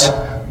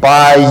want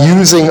by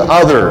using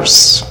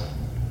others.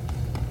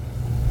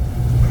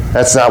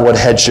 That's not what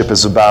headship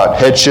is about.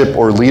 Headship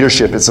or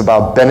leadership, it's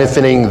about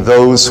benefiting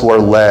those who are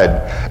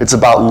led. It's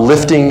about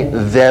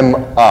lifting them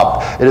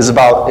up. It is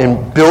about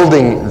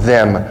building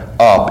them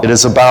up. It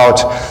is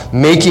about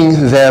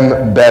making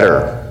them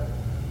better.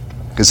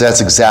 Because that's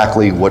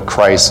exactly what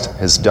Christ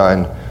has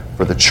done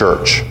for the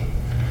church.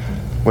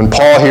 When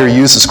Paul here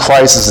uses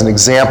Christ as an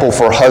example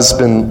for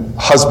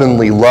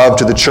husbandly love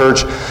to the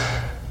church,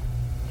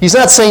 he's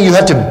not saying you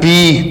have to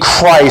be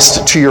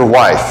Christ to your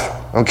wife,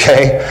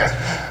 okay?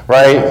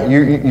 Right?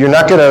 You're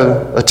not going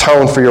to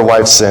atone for your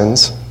wife's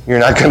sins. You're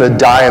not going to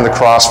die on the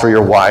cross for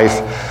your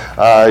wife.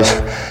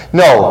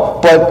 No,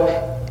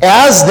 but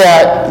as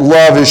that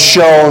love is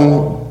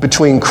shown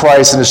between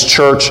Christ and his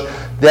church,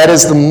 that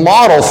is the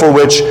model for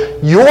which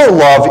your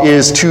love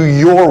is to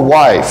your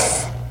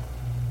wife,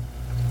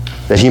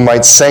 that he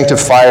might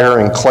sanctify her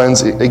and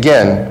cleanse.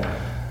 Again,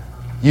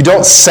 you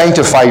don't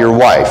sanctify your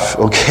wife,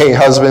 okay,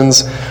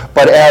 husbands?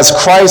 But as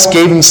Christ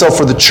gave himself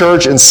for the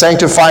church and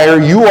sanctify her,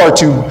 you are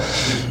to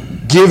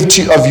give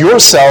of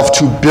yourself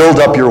to build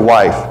up your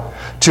wife,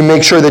 to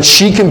make sure that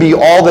she can be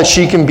all that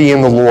she can be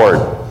in the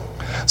Lord,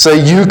 so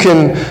that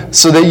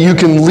you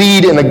can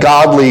lead in a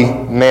godly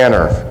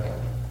manner.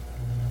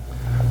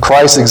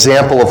 Christ's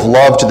example of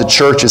love to the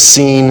church is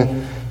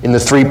seen in the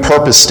three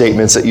purpose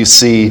statements that you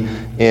see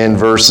in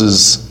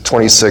verses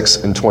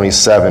 26 and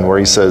 27, where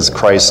he says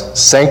Christ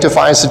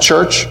sanctifies the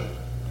church,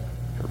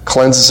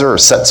 cleanses her or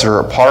sets her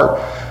apart.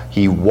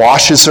 He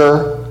washes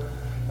her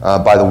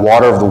by the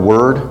water of the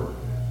word,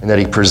 and that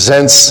he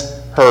presents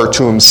her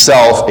to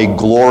himself a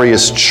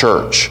glorious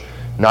church,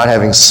 not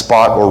having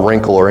spot or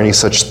wrinkle or any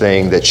such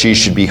thing, that she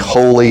should be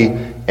holy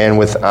and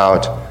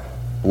without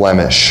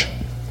blemish.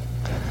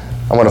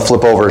 I want to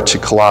flip over to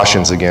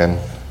Colossians again.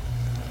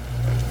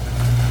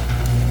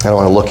 I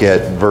want to look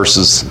at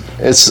verses.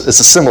 It's a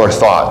similar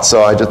thought,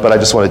 but I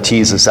just want to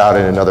tease this out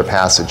in another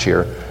passage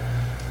here.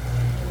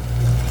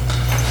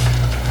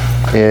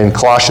 In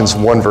Colossians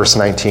 1, verse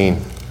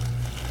 19.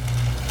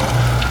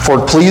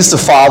 For it pleased the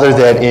Father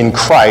that in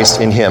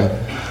Christ, in him,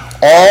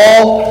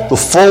 all the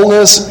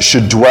fullness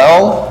should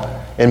dwell,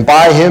 and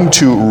by him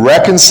to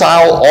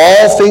reconcile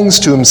all things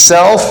to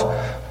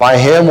himself, by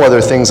him,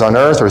 whether things on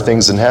earth or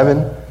things in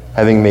heaven,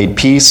 having made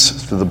peace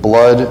through the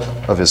blood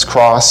of his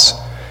cross.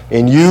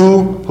 In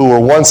you, who were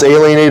once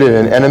alienated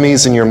and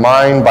enemies in your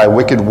mind by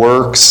wicked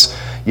works,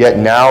 yet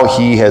now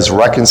he has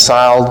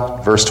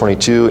reconciled, verse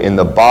 22, in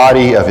the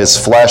body of his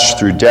flesh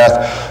through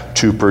death,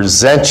 to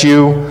present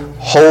you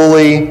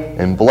holy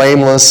and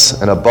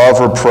blameless and above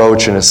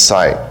reproach in his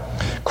sight.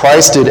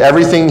 Christ did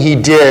everything he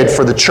did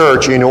for the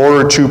church in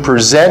order to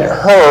present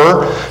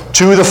her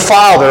to the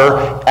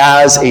Father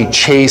as a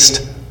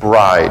chaste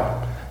bride,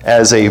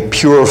 as a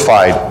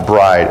purified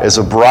bride, as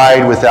a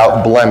bride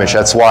without blemish.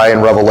 That's why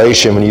in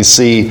Revelation, when you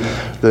see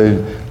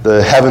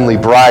the heavenly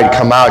bride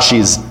come out, she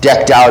is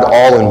decked out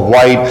all in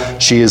white.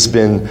 She has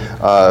been,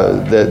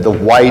 the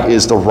white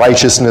is the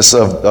righteousness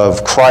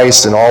of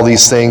Christ and all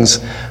these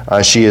things.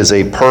 She is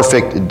a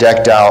perfect,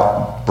 decked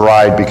out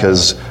bride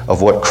because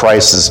of what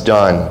Christ has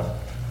done.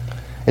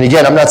 And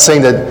again, I'm not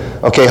saying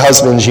that, okay,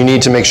 husbands, you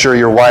need to make sure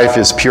your wife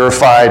is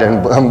purified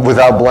and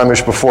without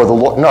blemish before the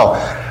Lord. No.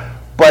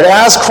 But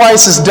as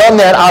Christ has done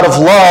that out of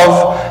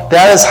love,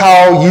 that is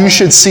how you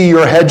should see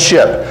your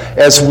headship,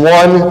 as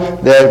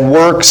one that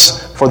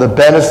works for the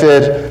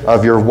benefit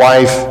of your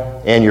wife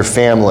and your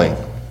family.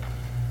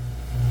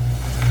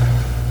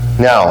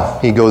 Now,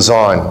 he goes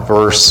on,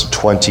 verse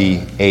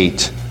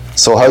 28.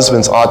 So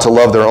husbands ought to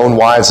love their own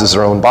wives as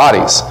their own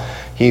bodies.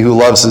 He who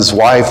loves his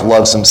wife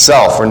loves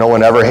himself, for no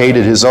one ever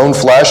hated his own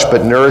flesh,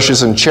 but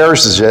nourishes and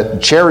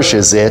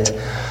cherishes it,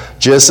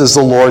 just as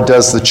the Lord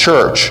does the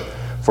church.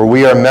 For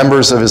we are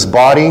members of his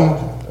body,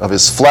 of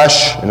his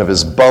flesh, and of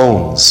his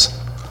bones.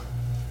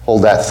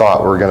 Hold that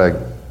thought. We're going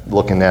to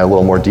look in that a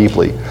little more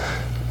deeply.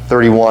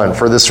 31,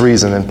 for this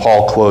reason, and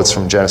Paul quotes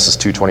from Genesis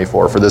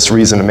 2:24, for this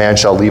reason a man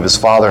shall leave his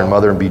father and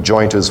mother and be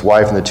joined to his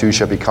wife, and the two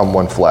shall become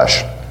one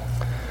flesh.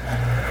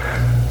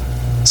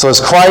 So as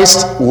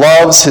Christ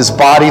loves his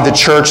body, the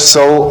church,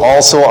 so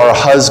also are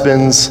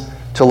husbands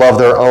to love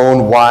their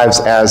own wives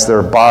as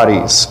their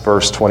bodies.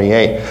 Verse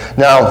 28.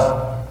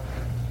 Now,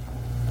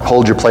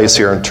 hold your place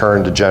here and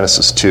turn to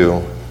Genesis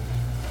 2.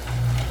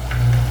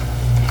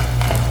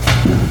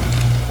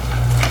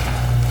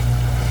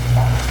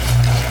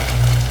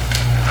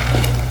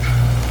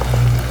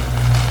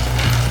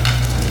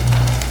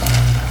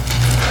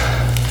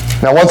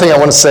 Now, one thing I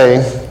want to say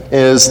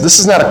is this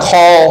is not a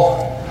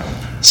call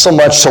so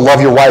much to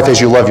love your wife as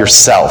you love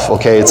yourself,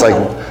 okay? It's like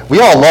we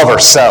all love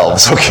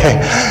ourselves,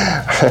 okay?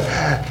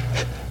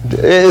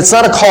 It's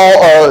not a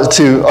call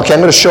to, okay, I'm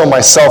going to show my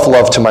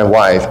self-love to my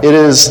wife. It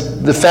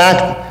is the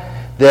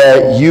fact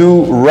that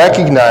you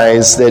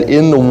recognize that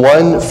in the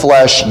one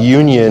flesh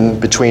union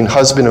between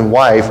husband and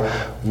wife,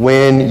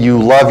 when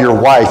you love your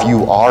wife,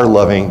 you are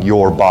loving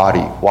your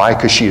body. Why?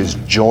 Because she is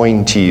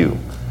joined to you.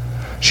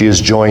 She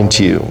is joined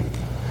to you.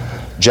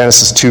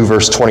 Genesis 2,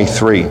 verse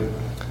 23.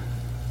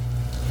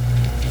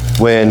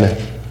 When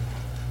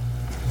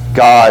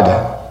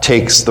God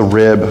takes the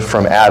rib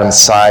from Adam's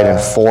side and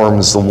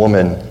forms the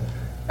woman,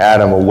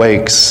 Adam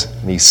awakes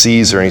and he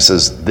sees her and he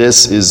says,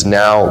 "This is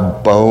now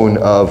bone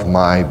of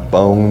my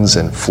bones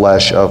and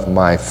flesh of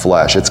my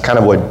flesh." It's kind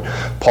of what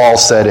Paul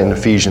said in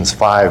Ephesians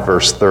 5,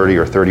 verse 30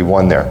 or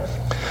 31 there.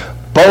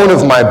 Bone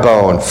of my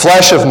bone,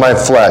 flesh of my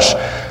flesh.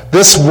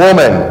 This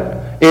woman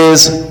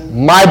is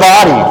my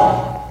body.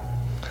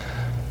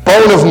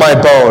 Bone of my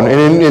bone,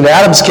 and in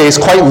Adam's case,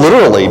 quite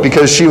literally,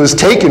 because she was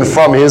taken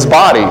from his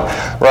body,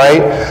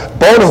 right?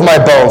 Bone of my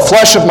bone,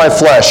 flesh of my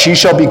flesh, she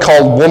shall be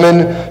called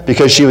woman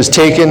because she was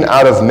taken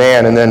out of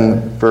man. And then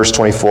verse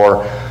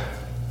 24,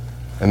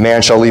 a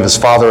man shall leave his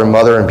father and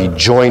mother and be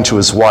joined to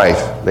his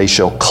wife. They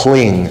shall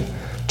cling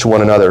to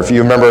one another. If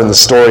you remember in the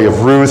story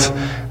of Ruth,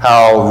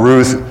 how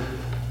Ruth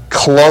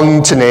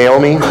clung to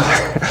Naomi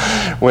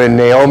when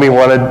Naomi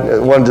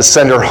wanted to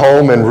send her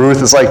home, and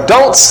Ruth is like,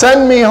 "Don't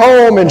send me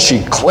home," and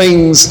she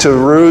clings to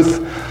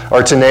Ruth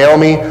or to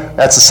Naomi.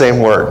 That's the same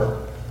word.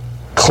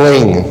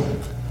 Cling,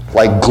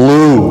 like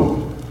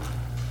glue.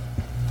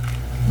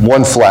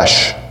 One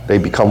flesh. They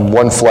become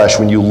one flesh.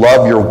 When you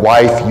love your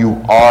wife,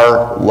 you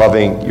are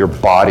loving your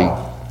body.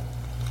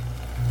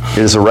 It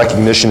is a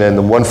recognition in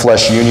the one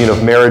flesh union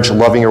of marriage.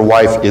 Loving your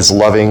wife is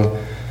loving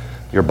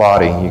your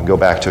body. You can go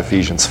back to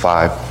Ephesians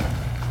 5.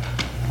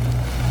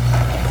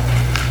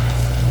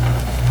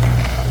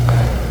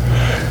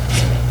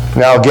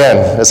 Now again,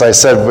 as I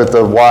said with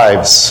the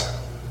wives,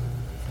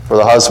 for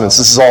the husbands,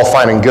 this is all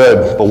fine and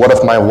good, but what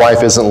if my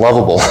wife isn't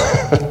lovable?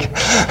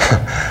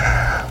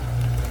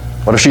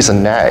 What if she's a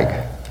nag?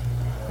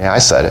 Yeah, I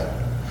said it.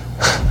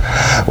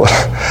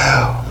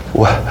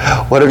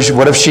 What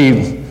if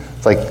she,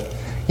 it's like,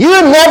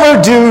 "You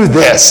never do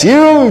this,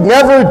 you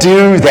never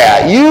do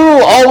that,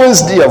 you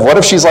always do." What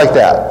if she's like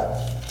that?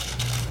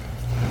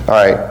 All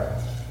right.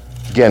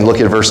 Again, look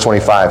at verse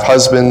 25.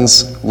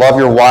 Husbands, love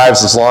your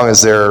wives as long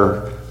as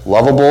they're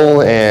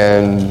lovable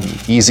and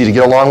easy to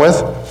get along with.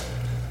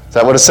 Is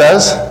that what it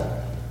says?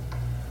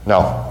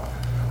 No.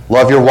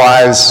 Love your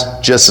wives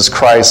just as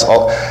Christ.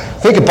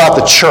 Think about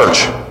the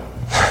church.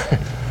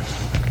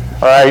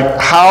 All right.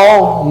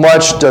 How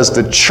much does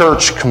the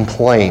church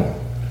complain?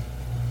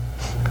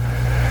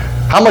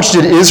 How much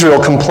did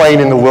Israel complain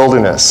in the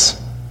wilderness?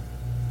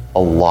 A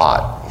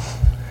lot.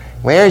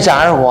 Where's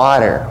our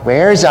water?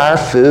 Where's our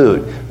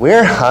food?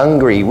 We're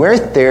hungry. We're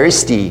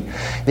thirsty.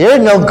 There are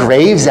no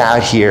graves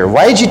out here.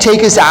 Why did you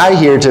take us out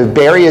here to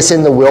bury us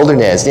in the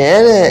wilderness?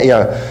 You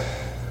know,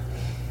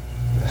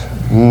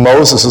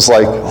 Moses is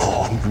like,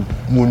 "Oh,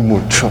 one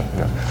more time."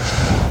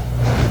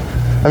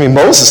 I mean,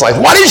 Moses is like,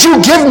 "Why did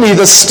you give me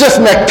the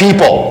stiff-necked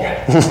people?"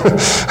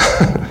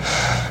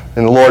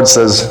 And the Lord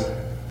says,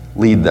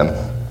 "Lead them.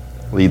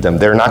 Lead them.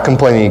 They're not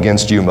complaining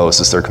against you,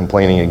 Moses. They're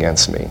complaining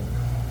against me."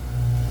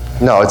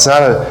 No, it's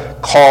not a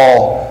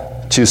call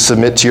to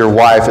submit to your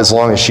wife as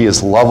long as she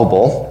is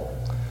lovable.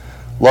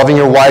 Loving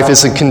your wife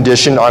isn't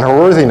conditioned on her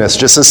worthiness,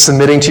 just as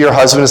submitting to your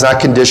husband is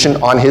not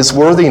conditioned on his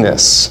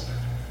worthiness.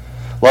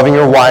 Loving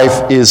your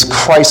wife is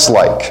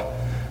Christ-like.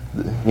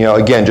 You know,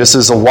 again, just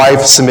as a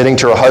wife submitting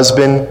to her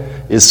husband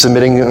is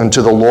submitting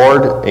unto the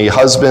Lord, a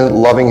husband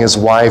loving his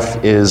wife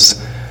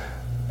is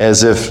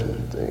as if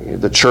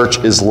the church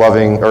is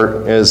loving,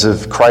 or as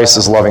if Christ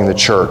is loving the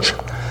church.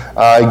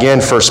 Again,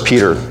 1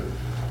 Peter.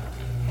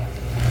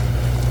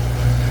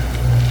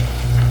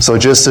 So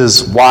just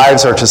as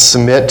wives are to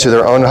submit to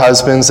their own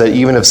husbands, that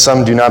even if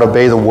some do not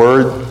obey the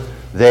word,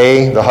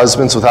 they, the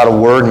husbands without a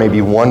word, may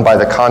be won by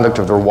the conduct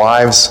of their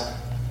wives.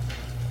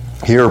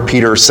 Here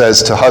Peter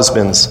says to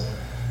husbands,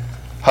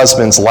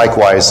 "Husbands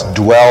likewise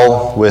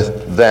dwell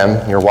with them,"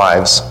 your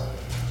wives.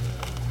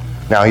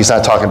 Now he's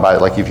not talking about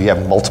it like if you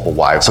have multiple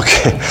wives,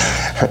 okay?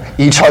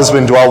 Each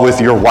husband dwell with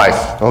your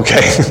wife,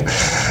 okay?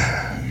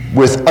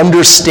 With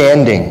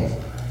understanding.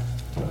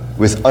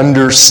 With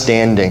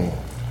understanding.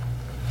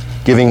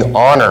 Giving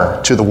honor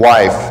to the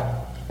wife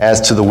as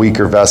to the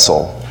weaker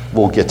vessel.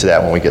 We'll get to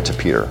that when we get to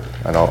Peter.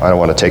 I don't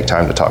want to take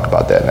time to talk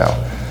about that now.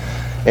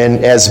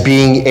 And as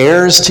being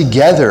heirs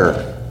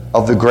together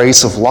of the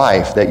grace of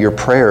life, that your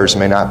prayers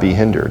may not be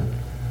hindered.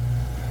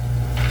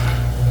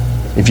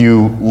 If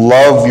you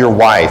love your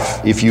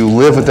wife, if you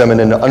live with them in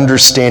an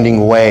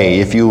understanding way,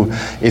 if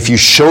you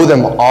show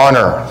them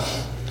honor,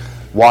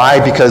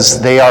 why?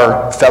 Because they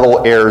are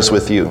fellow heirs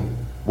with you.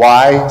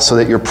 Why? So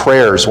that your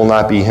prayers will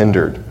not be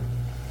hindered.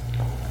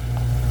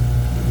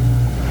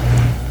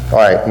 All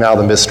right, now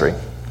the mystery.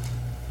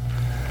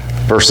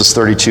 Verses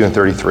 32 and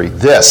 33.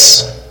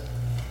 This,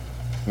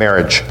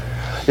 marriage,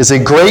 is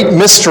a great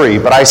mystery,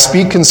 but I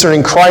speak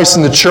concerning Christ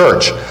and the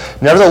church.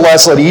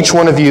 Nevertheless, let each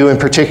one of you in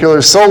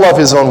particular so love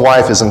his own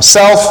wife as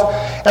himself,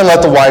 and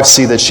let the wife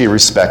see that she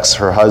respects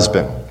her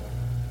husband.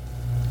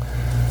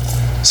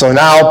 So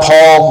now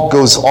Paul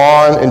goes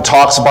on and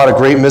talks about a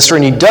great mystery,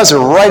 and he does it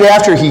right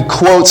after he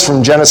quotes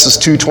from Genesis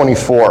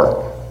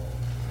 2:24.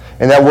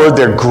 And that word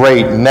there,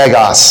 great,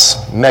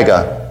 megas,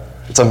 mega.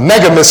 It's a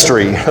mega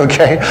mystery,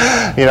 okay?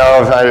 You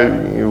know,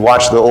 if you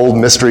watch the old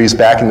mysteries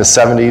back in the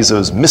 70s, it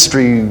was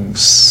Mystery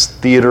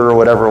Theater or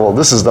whatever. Well,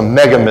 this is the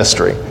mega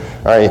mystery,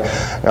 right?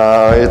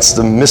 It's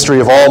the mystery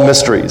of all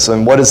mysteries.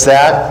 And what is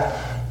that?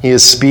 He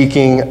is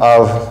speaking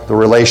of the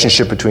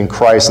relationship between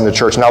Christ and the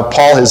church. Now,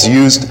 Paul has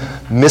used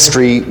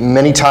mystery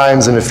many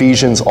times in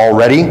Ephesians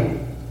already.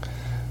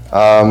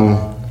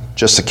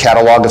 Just a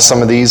catalog of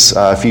some of these.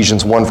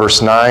 Ephesians 1,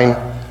 verse 9.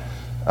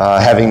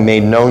 Having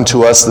made known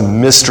to us the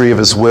mystery of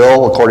his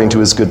will according to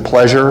his good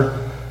pleasure.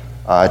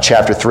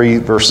 Chapter 3,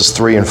 verses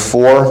 3 and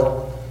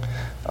 4.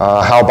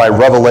 How by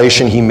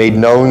revelation he made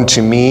known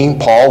to me,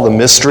 Paul, the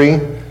mystery,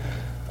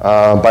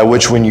 by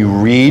which when you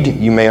read,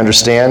 you may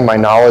understand my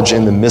knowledge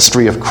in the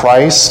mystery of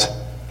Christ.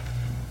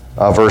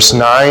 Verse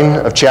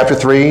 9 of chapter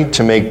 3,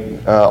 to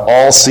make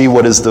all see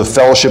what is the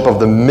fellowship of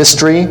the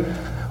mystery,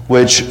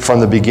 which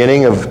from the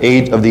beginning of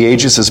the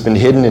ages has been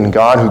hidden in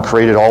God who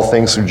created all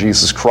things through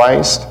Jesus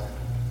Christ.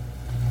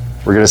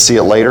 We're going to see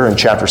it later in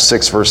chapter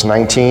 6, verse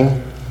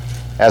 19.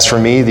 As for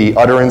me, the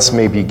utterance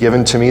may be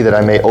given to me that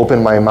I may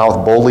open my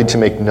mouth boldly to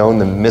make known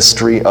the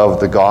mystery of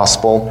the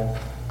gospel.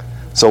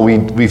 So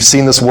we've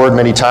seen this word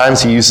many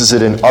times. He uses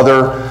it in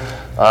other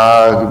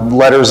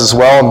letters as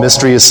well.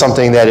 Mystery is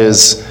something that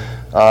is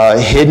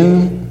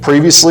hidden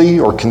previously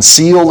or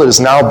concealed. It is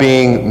now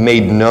being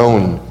made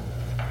known.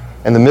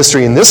 And the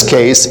mystery in this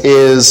case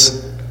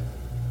is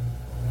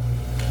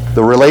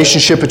the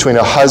relationship between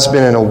a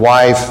husband and a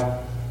wife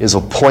is a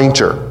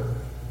pointer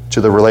to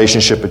the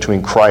relationship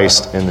between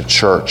Christ and the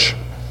church.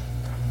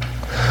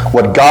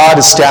 What God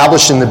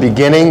established in the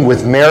beginning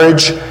with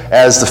marriage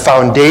as the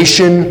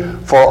foundation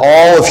for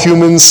all of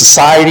human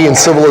society and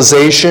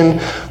civilization,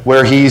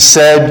 where he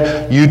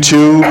said, you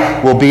two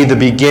will be the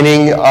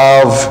beginning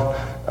of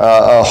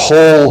a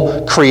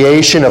whole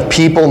creation of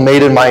people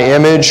made in my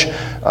image.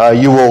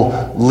 You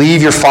will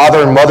leave your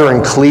father and mother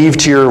and cleave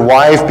to your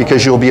wife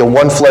because you will be a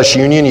one-flesh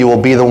union. You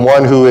will be the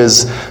one who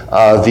is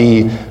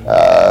the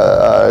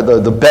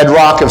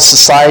bedrock of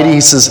society.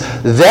 He says,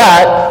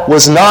 that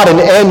was not an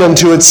end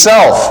unto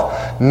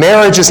itself.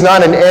 Marriage is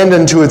not an end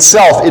unto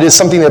itself. It is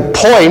something that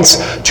points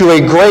to a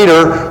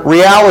greater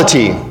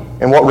reality.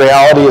 And what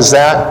reality is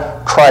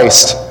that?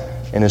 Christ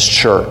and his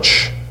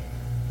church.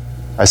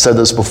 I said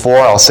this before,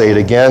 I'll say it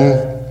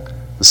again.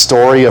 The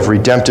story of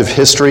redemptive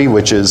history,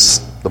 which is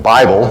the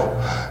Bible,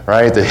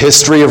 right? The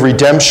history of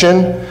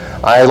redemption,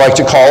 I like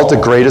to call it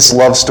the greatest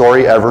love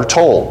story ever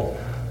told.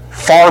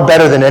 Far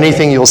better than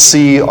anything you'll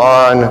see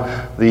on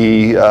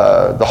the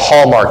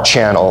Hallmark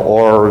Channel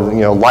or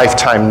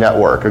Lifetime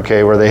Network,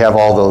 okay, where they have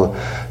all the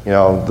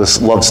the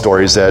love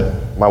stories that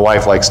my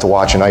wife likes to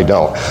watch and I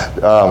don't.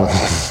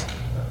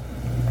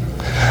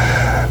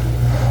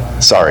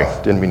 Sorry,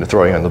 didn't mean to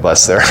throw you on the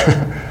bus there.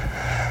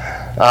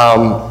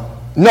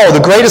 No,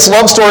 the greatest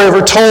love story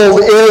ever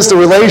told is the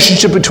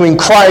relationship between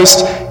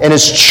Christ and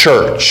his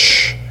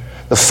church.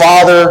 The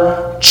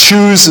Father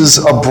chooses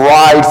a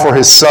bride for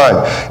his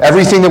Son.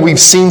 Everything that we've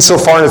seen so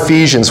far in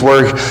Ephesians,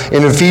 where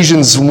in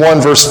Ephesians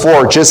 1 verse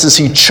 4, just as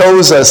he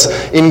chose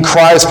us in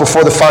Christ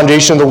before the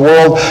foundation of the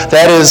world,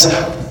 that is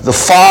the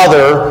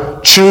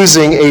Father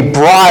choosing a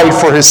bride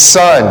for his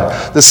Son.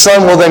 The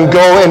Son will then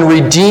go and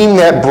redeem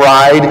that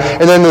bride,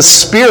 and then the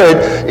Spirit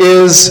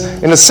is,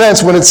 in a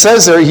sense, when it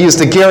says there, he is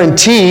the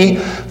guarantee.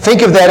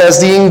 Think of that as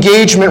the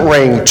engagement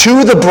ring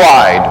to the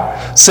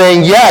bride,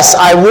 saying, yes,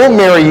 I will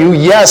marry you.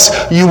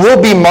 Yes, you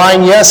will be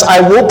mine. Yes,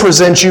 I will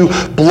present you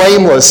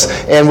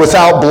blameless and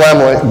without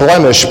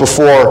blemish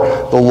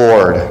before the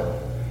Lord.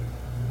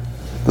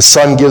 The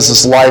Son gives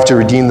his life to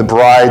redeem the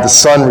bride. The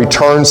Son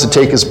returns to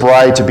take his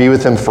bride to be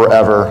with him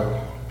forever.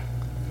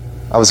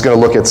 I was going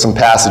to look at some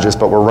passages,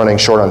 but we're running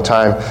short on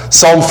time.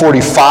 Psalm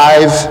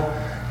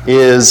 45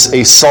 is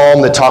a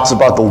psalm that talks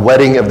about the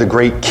wedding of the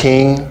great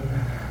king.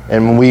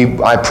 And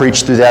I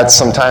preached through that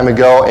some time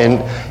ago, and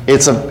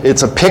it's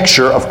a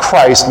picture of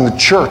Christ and the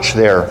church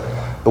there.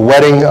 The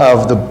wedding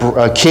of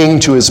the king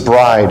to his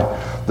bride.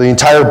 The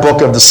entire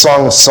book of the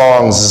Song of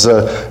Songs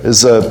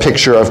is a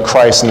picture of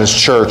Christ and his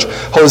church.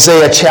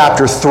 Hosea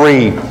chapter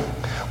 3,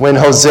 when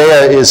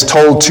Hosea is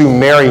told to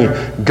marry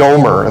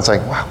Gomer. It's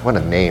like, wow, what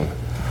a name.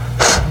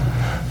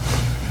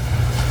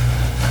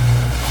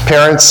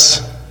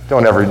 Parents,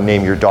 don't ever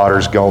name your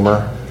daughters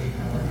Gomer.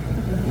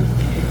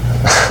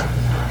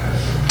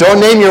 Don't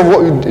name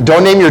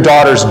your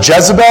daughters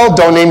Jezebel,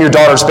 don't name your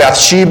daughters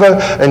Bathsheba,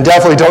 and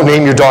definitely don't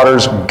name your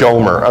daughters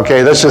Gomer.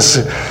 Okay, that's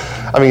just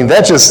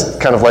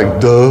kind of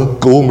like, duh,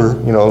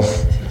 Gomer, you know.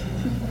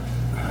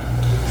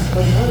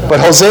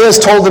 But Hosea is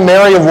told to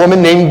marry a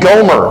woman named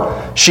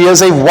Gomer. She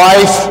is a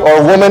wife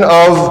or a woman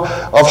of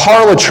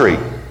harlotry.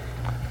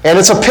 And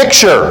it's a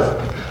picture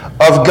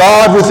of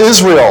God with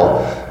Israel.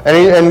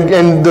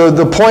 And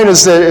the point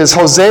is that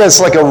Hosea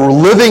is like a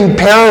living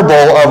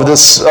parable of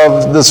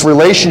this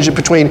relationship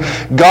between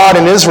God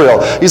and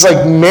Israel. He's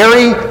like,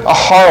 marry a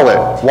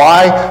harlot.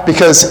 Why?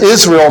 Because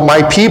Israel,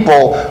 my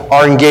people,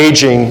 are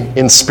engaging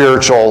in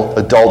spiritual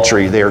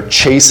adultery. They are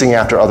chasing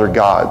after other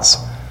gods.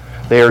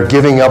 They are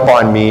giving up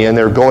on me, and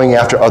they're going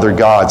after other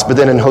gods. But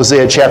then in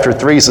Hosea chapter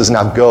 3, he says,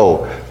 now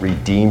go,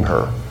 redeem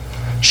her.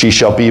 She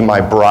shall be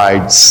my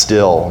bride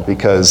still,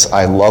 because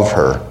I love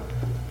her.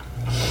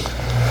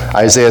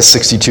 Isaiah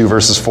 62,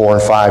 verses 4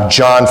 and 5.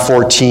 John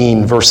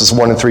 14, verses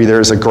 1 and 3. There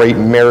is a great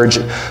marriage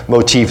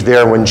motif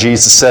there when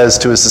Jesus says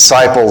to his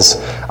disciples,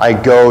 I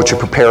go to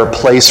prepare a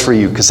place for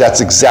you, because that's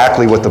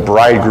exactly what the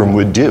bridegroom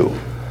would do.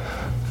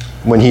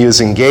 When he is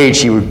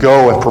engaged, he would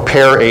go and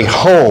prepare a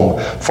home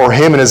for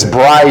him and his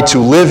bride to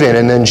live in.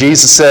 And then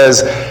Jesus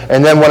says,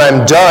 and then when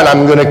I'm done,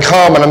 I'm going to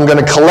come and I'm going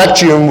to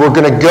collect you, and we're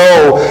going to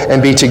go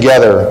and be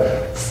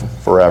together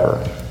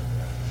forever.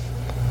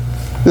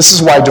 This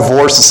is why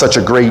divorce is such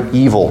a great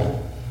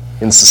evil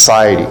in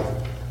society,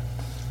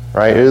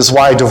 right? It is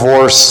why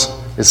divorce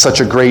is such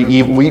a great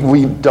evil.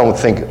 We don't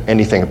think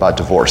anything about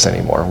divorce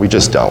anymore. We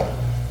just don't,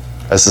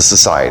 as a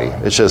society.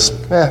 It's just,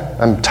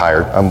 I'm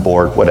tired, I'm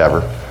bored,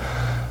 whatever.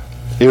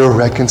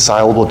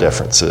 Irreconcilable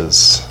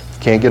differences.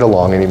 Can't get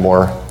along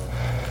anymore.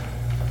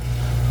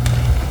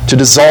 To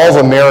dissolve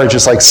a marriage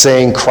is like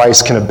saying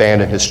Christ can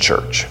abandon his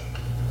church.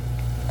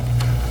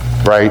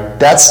 Right?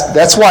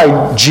 That's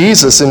why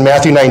Jesus in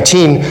Matthew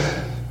 19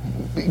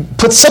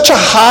 put such a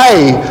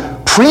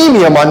high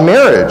premium on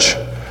marriage.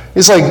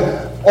 He's like,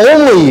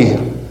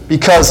 only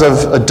because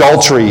of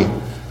adultery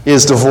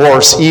is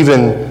divorce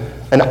even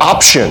an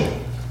option.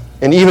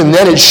 And even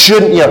then it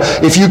shouldn't,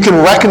 if you can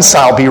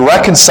reconcile, be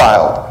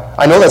reconciled.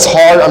 I know that's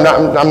hard.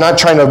 I'm not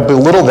trying to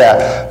belittle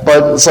that.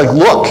 But it's like,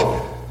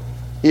 look,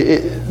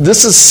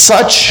 this is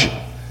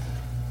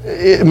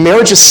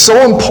marriage is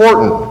so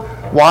important.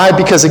 Why?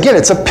 Because again,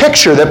 it's a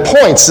picture that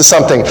points to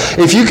something.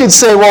 If you could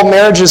say, well,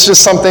 marriage is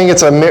just something,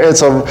 it's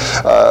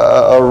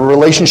a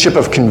relationship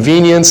of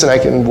convenience, and I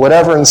can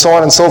whatever, and so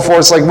on and so forth.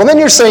 It's like, well, then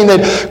you're saying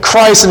that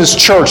Christ and his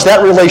church,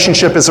 that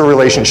relationship is a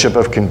relationship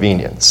of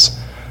convenience,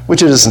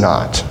 which it is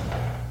not.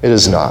 It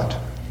is not.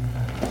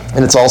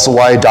 And it's also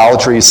why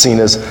idolatry is seen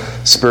as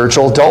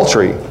spiritual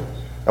adultery,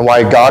 and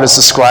why God is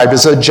described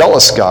as a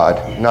jealous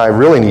God. Now, I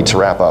really need to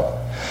wrap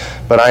up,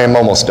 but I am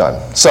almost done.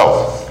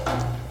 So,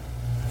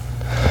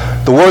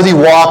 the worthy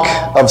walk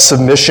of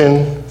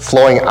submission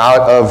flowing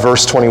out of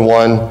verse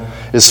 21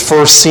 is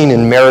first seen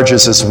in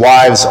marriages as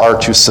wives are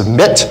to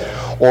submit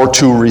or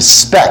to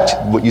respect.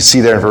 What you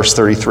see there in verse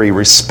 33,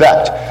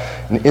 respect.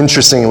 And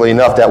interestingly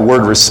enough, that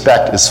word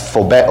respect is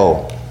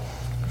phobeo,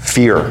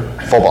 fear,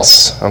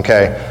 phobos,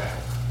 okay?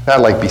 Not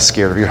like be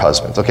scared of your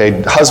husbands,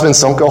 okay? Husbands,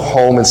 don't go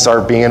home and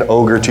start being an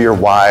ogre to your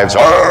wives.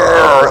 No,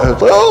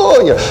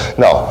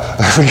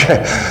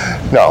 okay.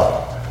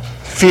 No.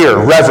 Fear,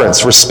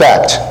 reverence,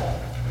 respect.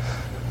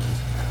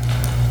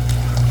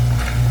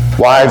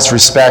 Wives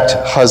respect,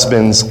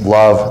 husbands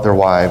love their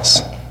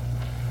wives.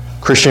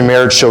 Christian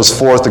marriage shows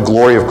forth the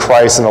glory of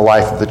Christ in the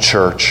life of the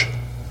church.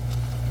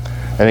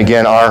 And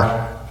again,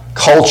 our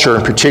culture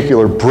in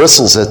particular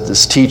bristles at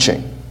this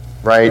teaching,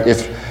 right?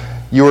 If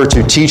you were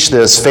to teach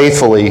this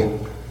faithfully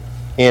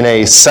in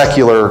a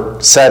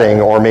secular setting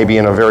or maybe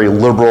in a very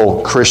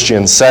liberal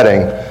Christian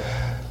setting,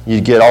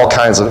 you'd get all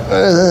kinds of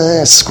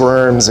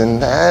squirms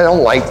and I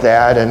don't like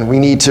that and we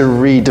need to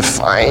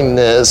redefine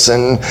this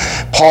and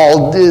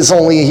Paul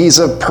he's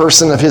a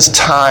person of his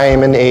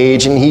time and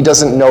age and he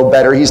doesn't know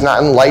better. He's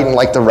not enlightened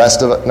like the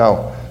rest of it.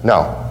 No,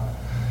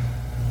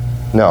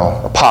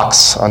 a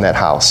pox on that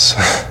house.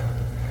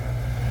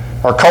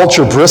 Our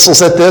culture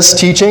bristles at this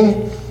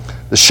teaching.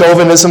 The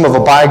chauvinism of a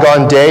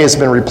bygone day has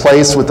been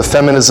replaced with the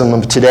feminism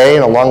of today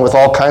and along with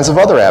all kinds of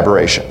other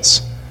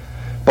aberrations.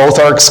 Both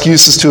are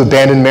excuses to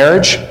abandon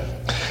marriage,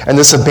 and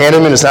this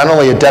abandonment is not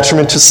only a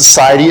detriment to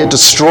society, it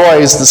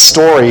destroys the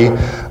story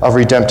of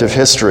redemptive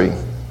history.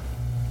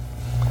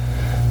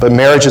 But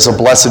marriage is a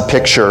blessed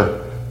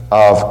picture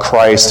of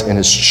Christ and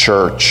his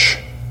church.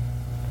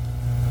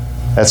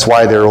 That's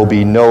why there will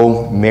be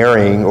no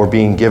marrying or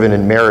being given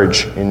in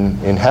marriage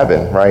in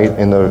heaven, right?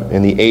 In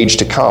the age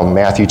to come.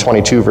 Matthew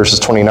 22, verses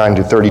 29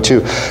 to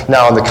 32.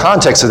 Now, in the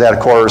context of that, of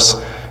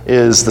course,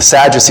 is the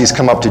Sadducees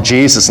come up to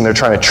Jesus and they're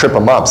trying to trip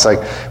him up. It's like,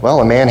 well,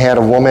 a man had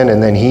a woman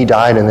and then he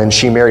died and then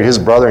she married his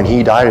brother and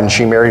he died and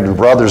she married the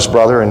brother's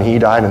brother and he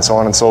died and so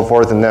on and so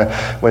forth. And then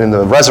when in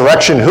the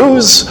resurrection,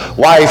 whose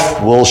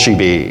wife will she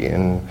be?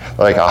 And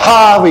Like,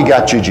 aha, we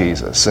got you,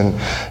 Jesus. And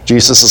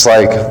Jesus is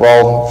like,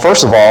 well,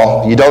 first of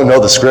all, you don't know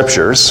the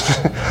scriptures.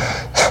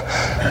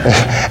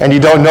 And you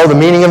don't know the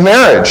meaning of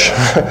marriage.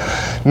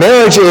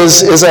 Marriage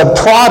is a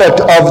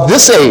product of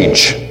this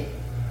age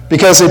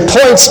because it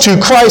points to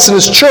Christ and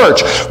his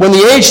church. When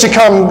the age to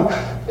come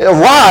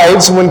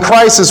arrives, when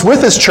Christ is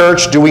with his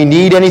church, do we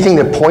need anything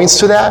that points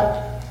to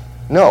that?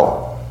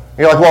 No.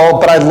 You're like, well,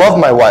 but I love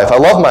my wife. I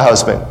love my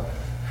husband.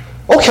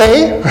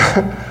 Okay.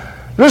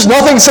 There's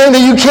nothing saying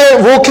that you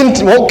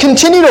won't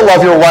continue to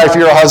love your wife or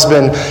your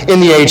husband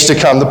in the age to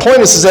come. The point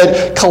is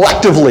that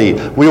collectively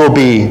we will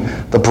be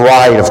the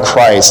bride of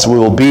Christ. We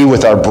will be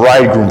with our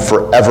bridegroom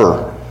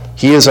forever.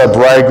 He is our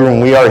bridegroom.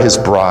 We are his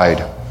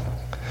bride.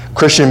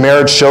 Christian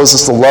marriage shows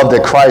us the love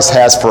that Christ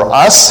has for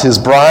us, his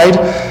bride.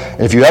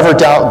 And if you ever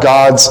doubt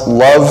God's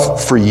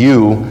love for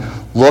you,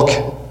 look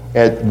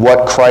at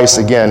what Christ,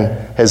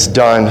 again, has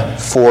done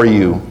for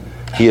you.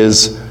 He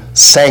has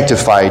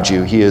sanctified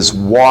you. He has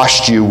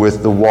washed you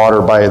with the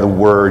water by the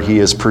word. He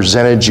has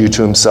presented you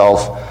to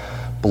himself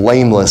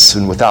blameless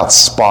and without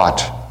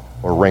spot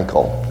or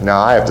wrinkle. Now,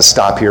 I have to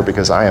stop here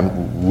because I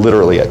am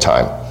literally at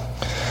time.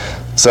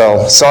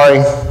 So, sorry,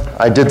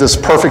 I did this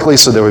perfectly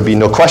so there would be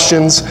no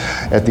questions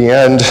at the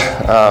end.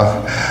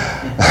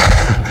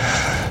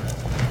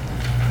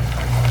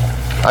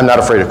 I'm not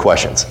afraid of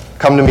questions.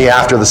 Come to me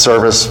after the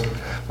service.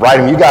 Write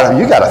them. You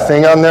got a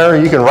thing on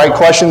there. You can write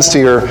questions to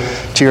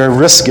your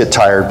wrists get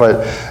tired.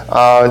 But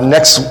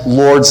next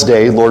Lord's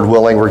Day, Lord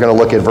willing, we're going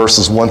to look at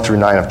verses 1 through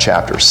 9 of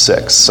chapter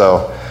 6.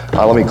 So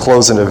let me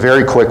close in a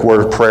very quick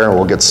word of prayer and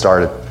we'll get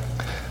started.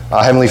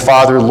 Heavenly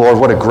Father, Lord,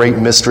 what a great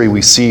mystery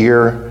we see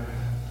here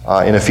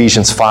in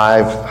Ephesians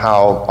 5,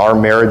 how our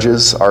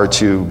marriages are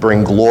to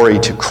bring glory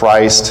to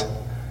Christ,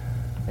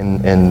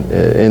 and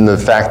in the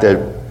fact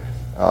that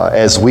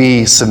as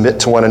we submit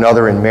to one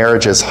another in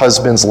marriage, as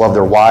husbands love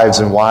their wives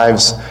and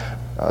wives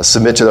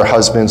submit to their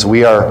husbands,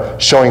 we are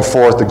showing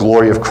forth the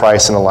glory of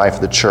Christ in the life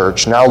of the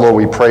church. Now, Lord,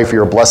 we pray for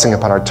your blessing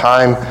upon our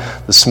time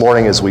this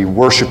morning as we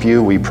worship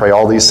you. We pray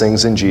all these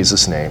things in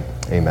Jesus' name.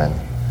 Amen.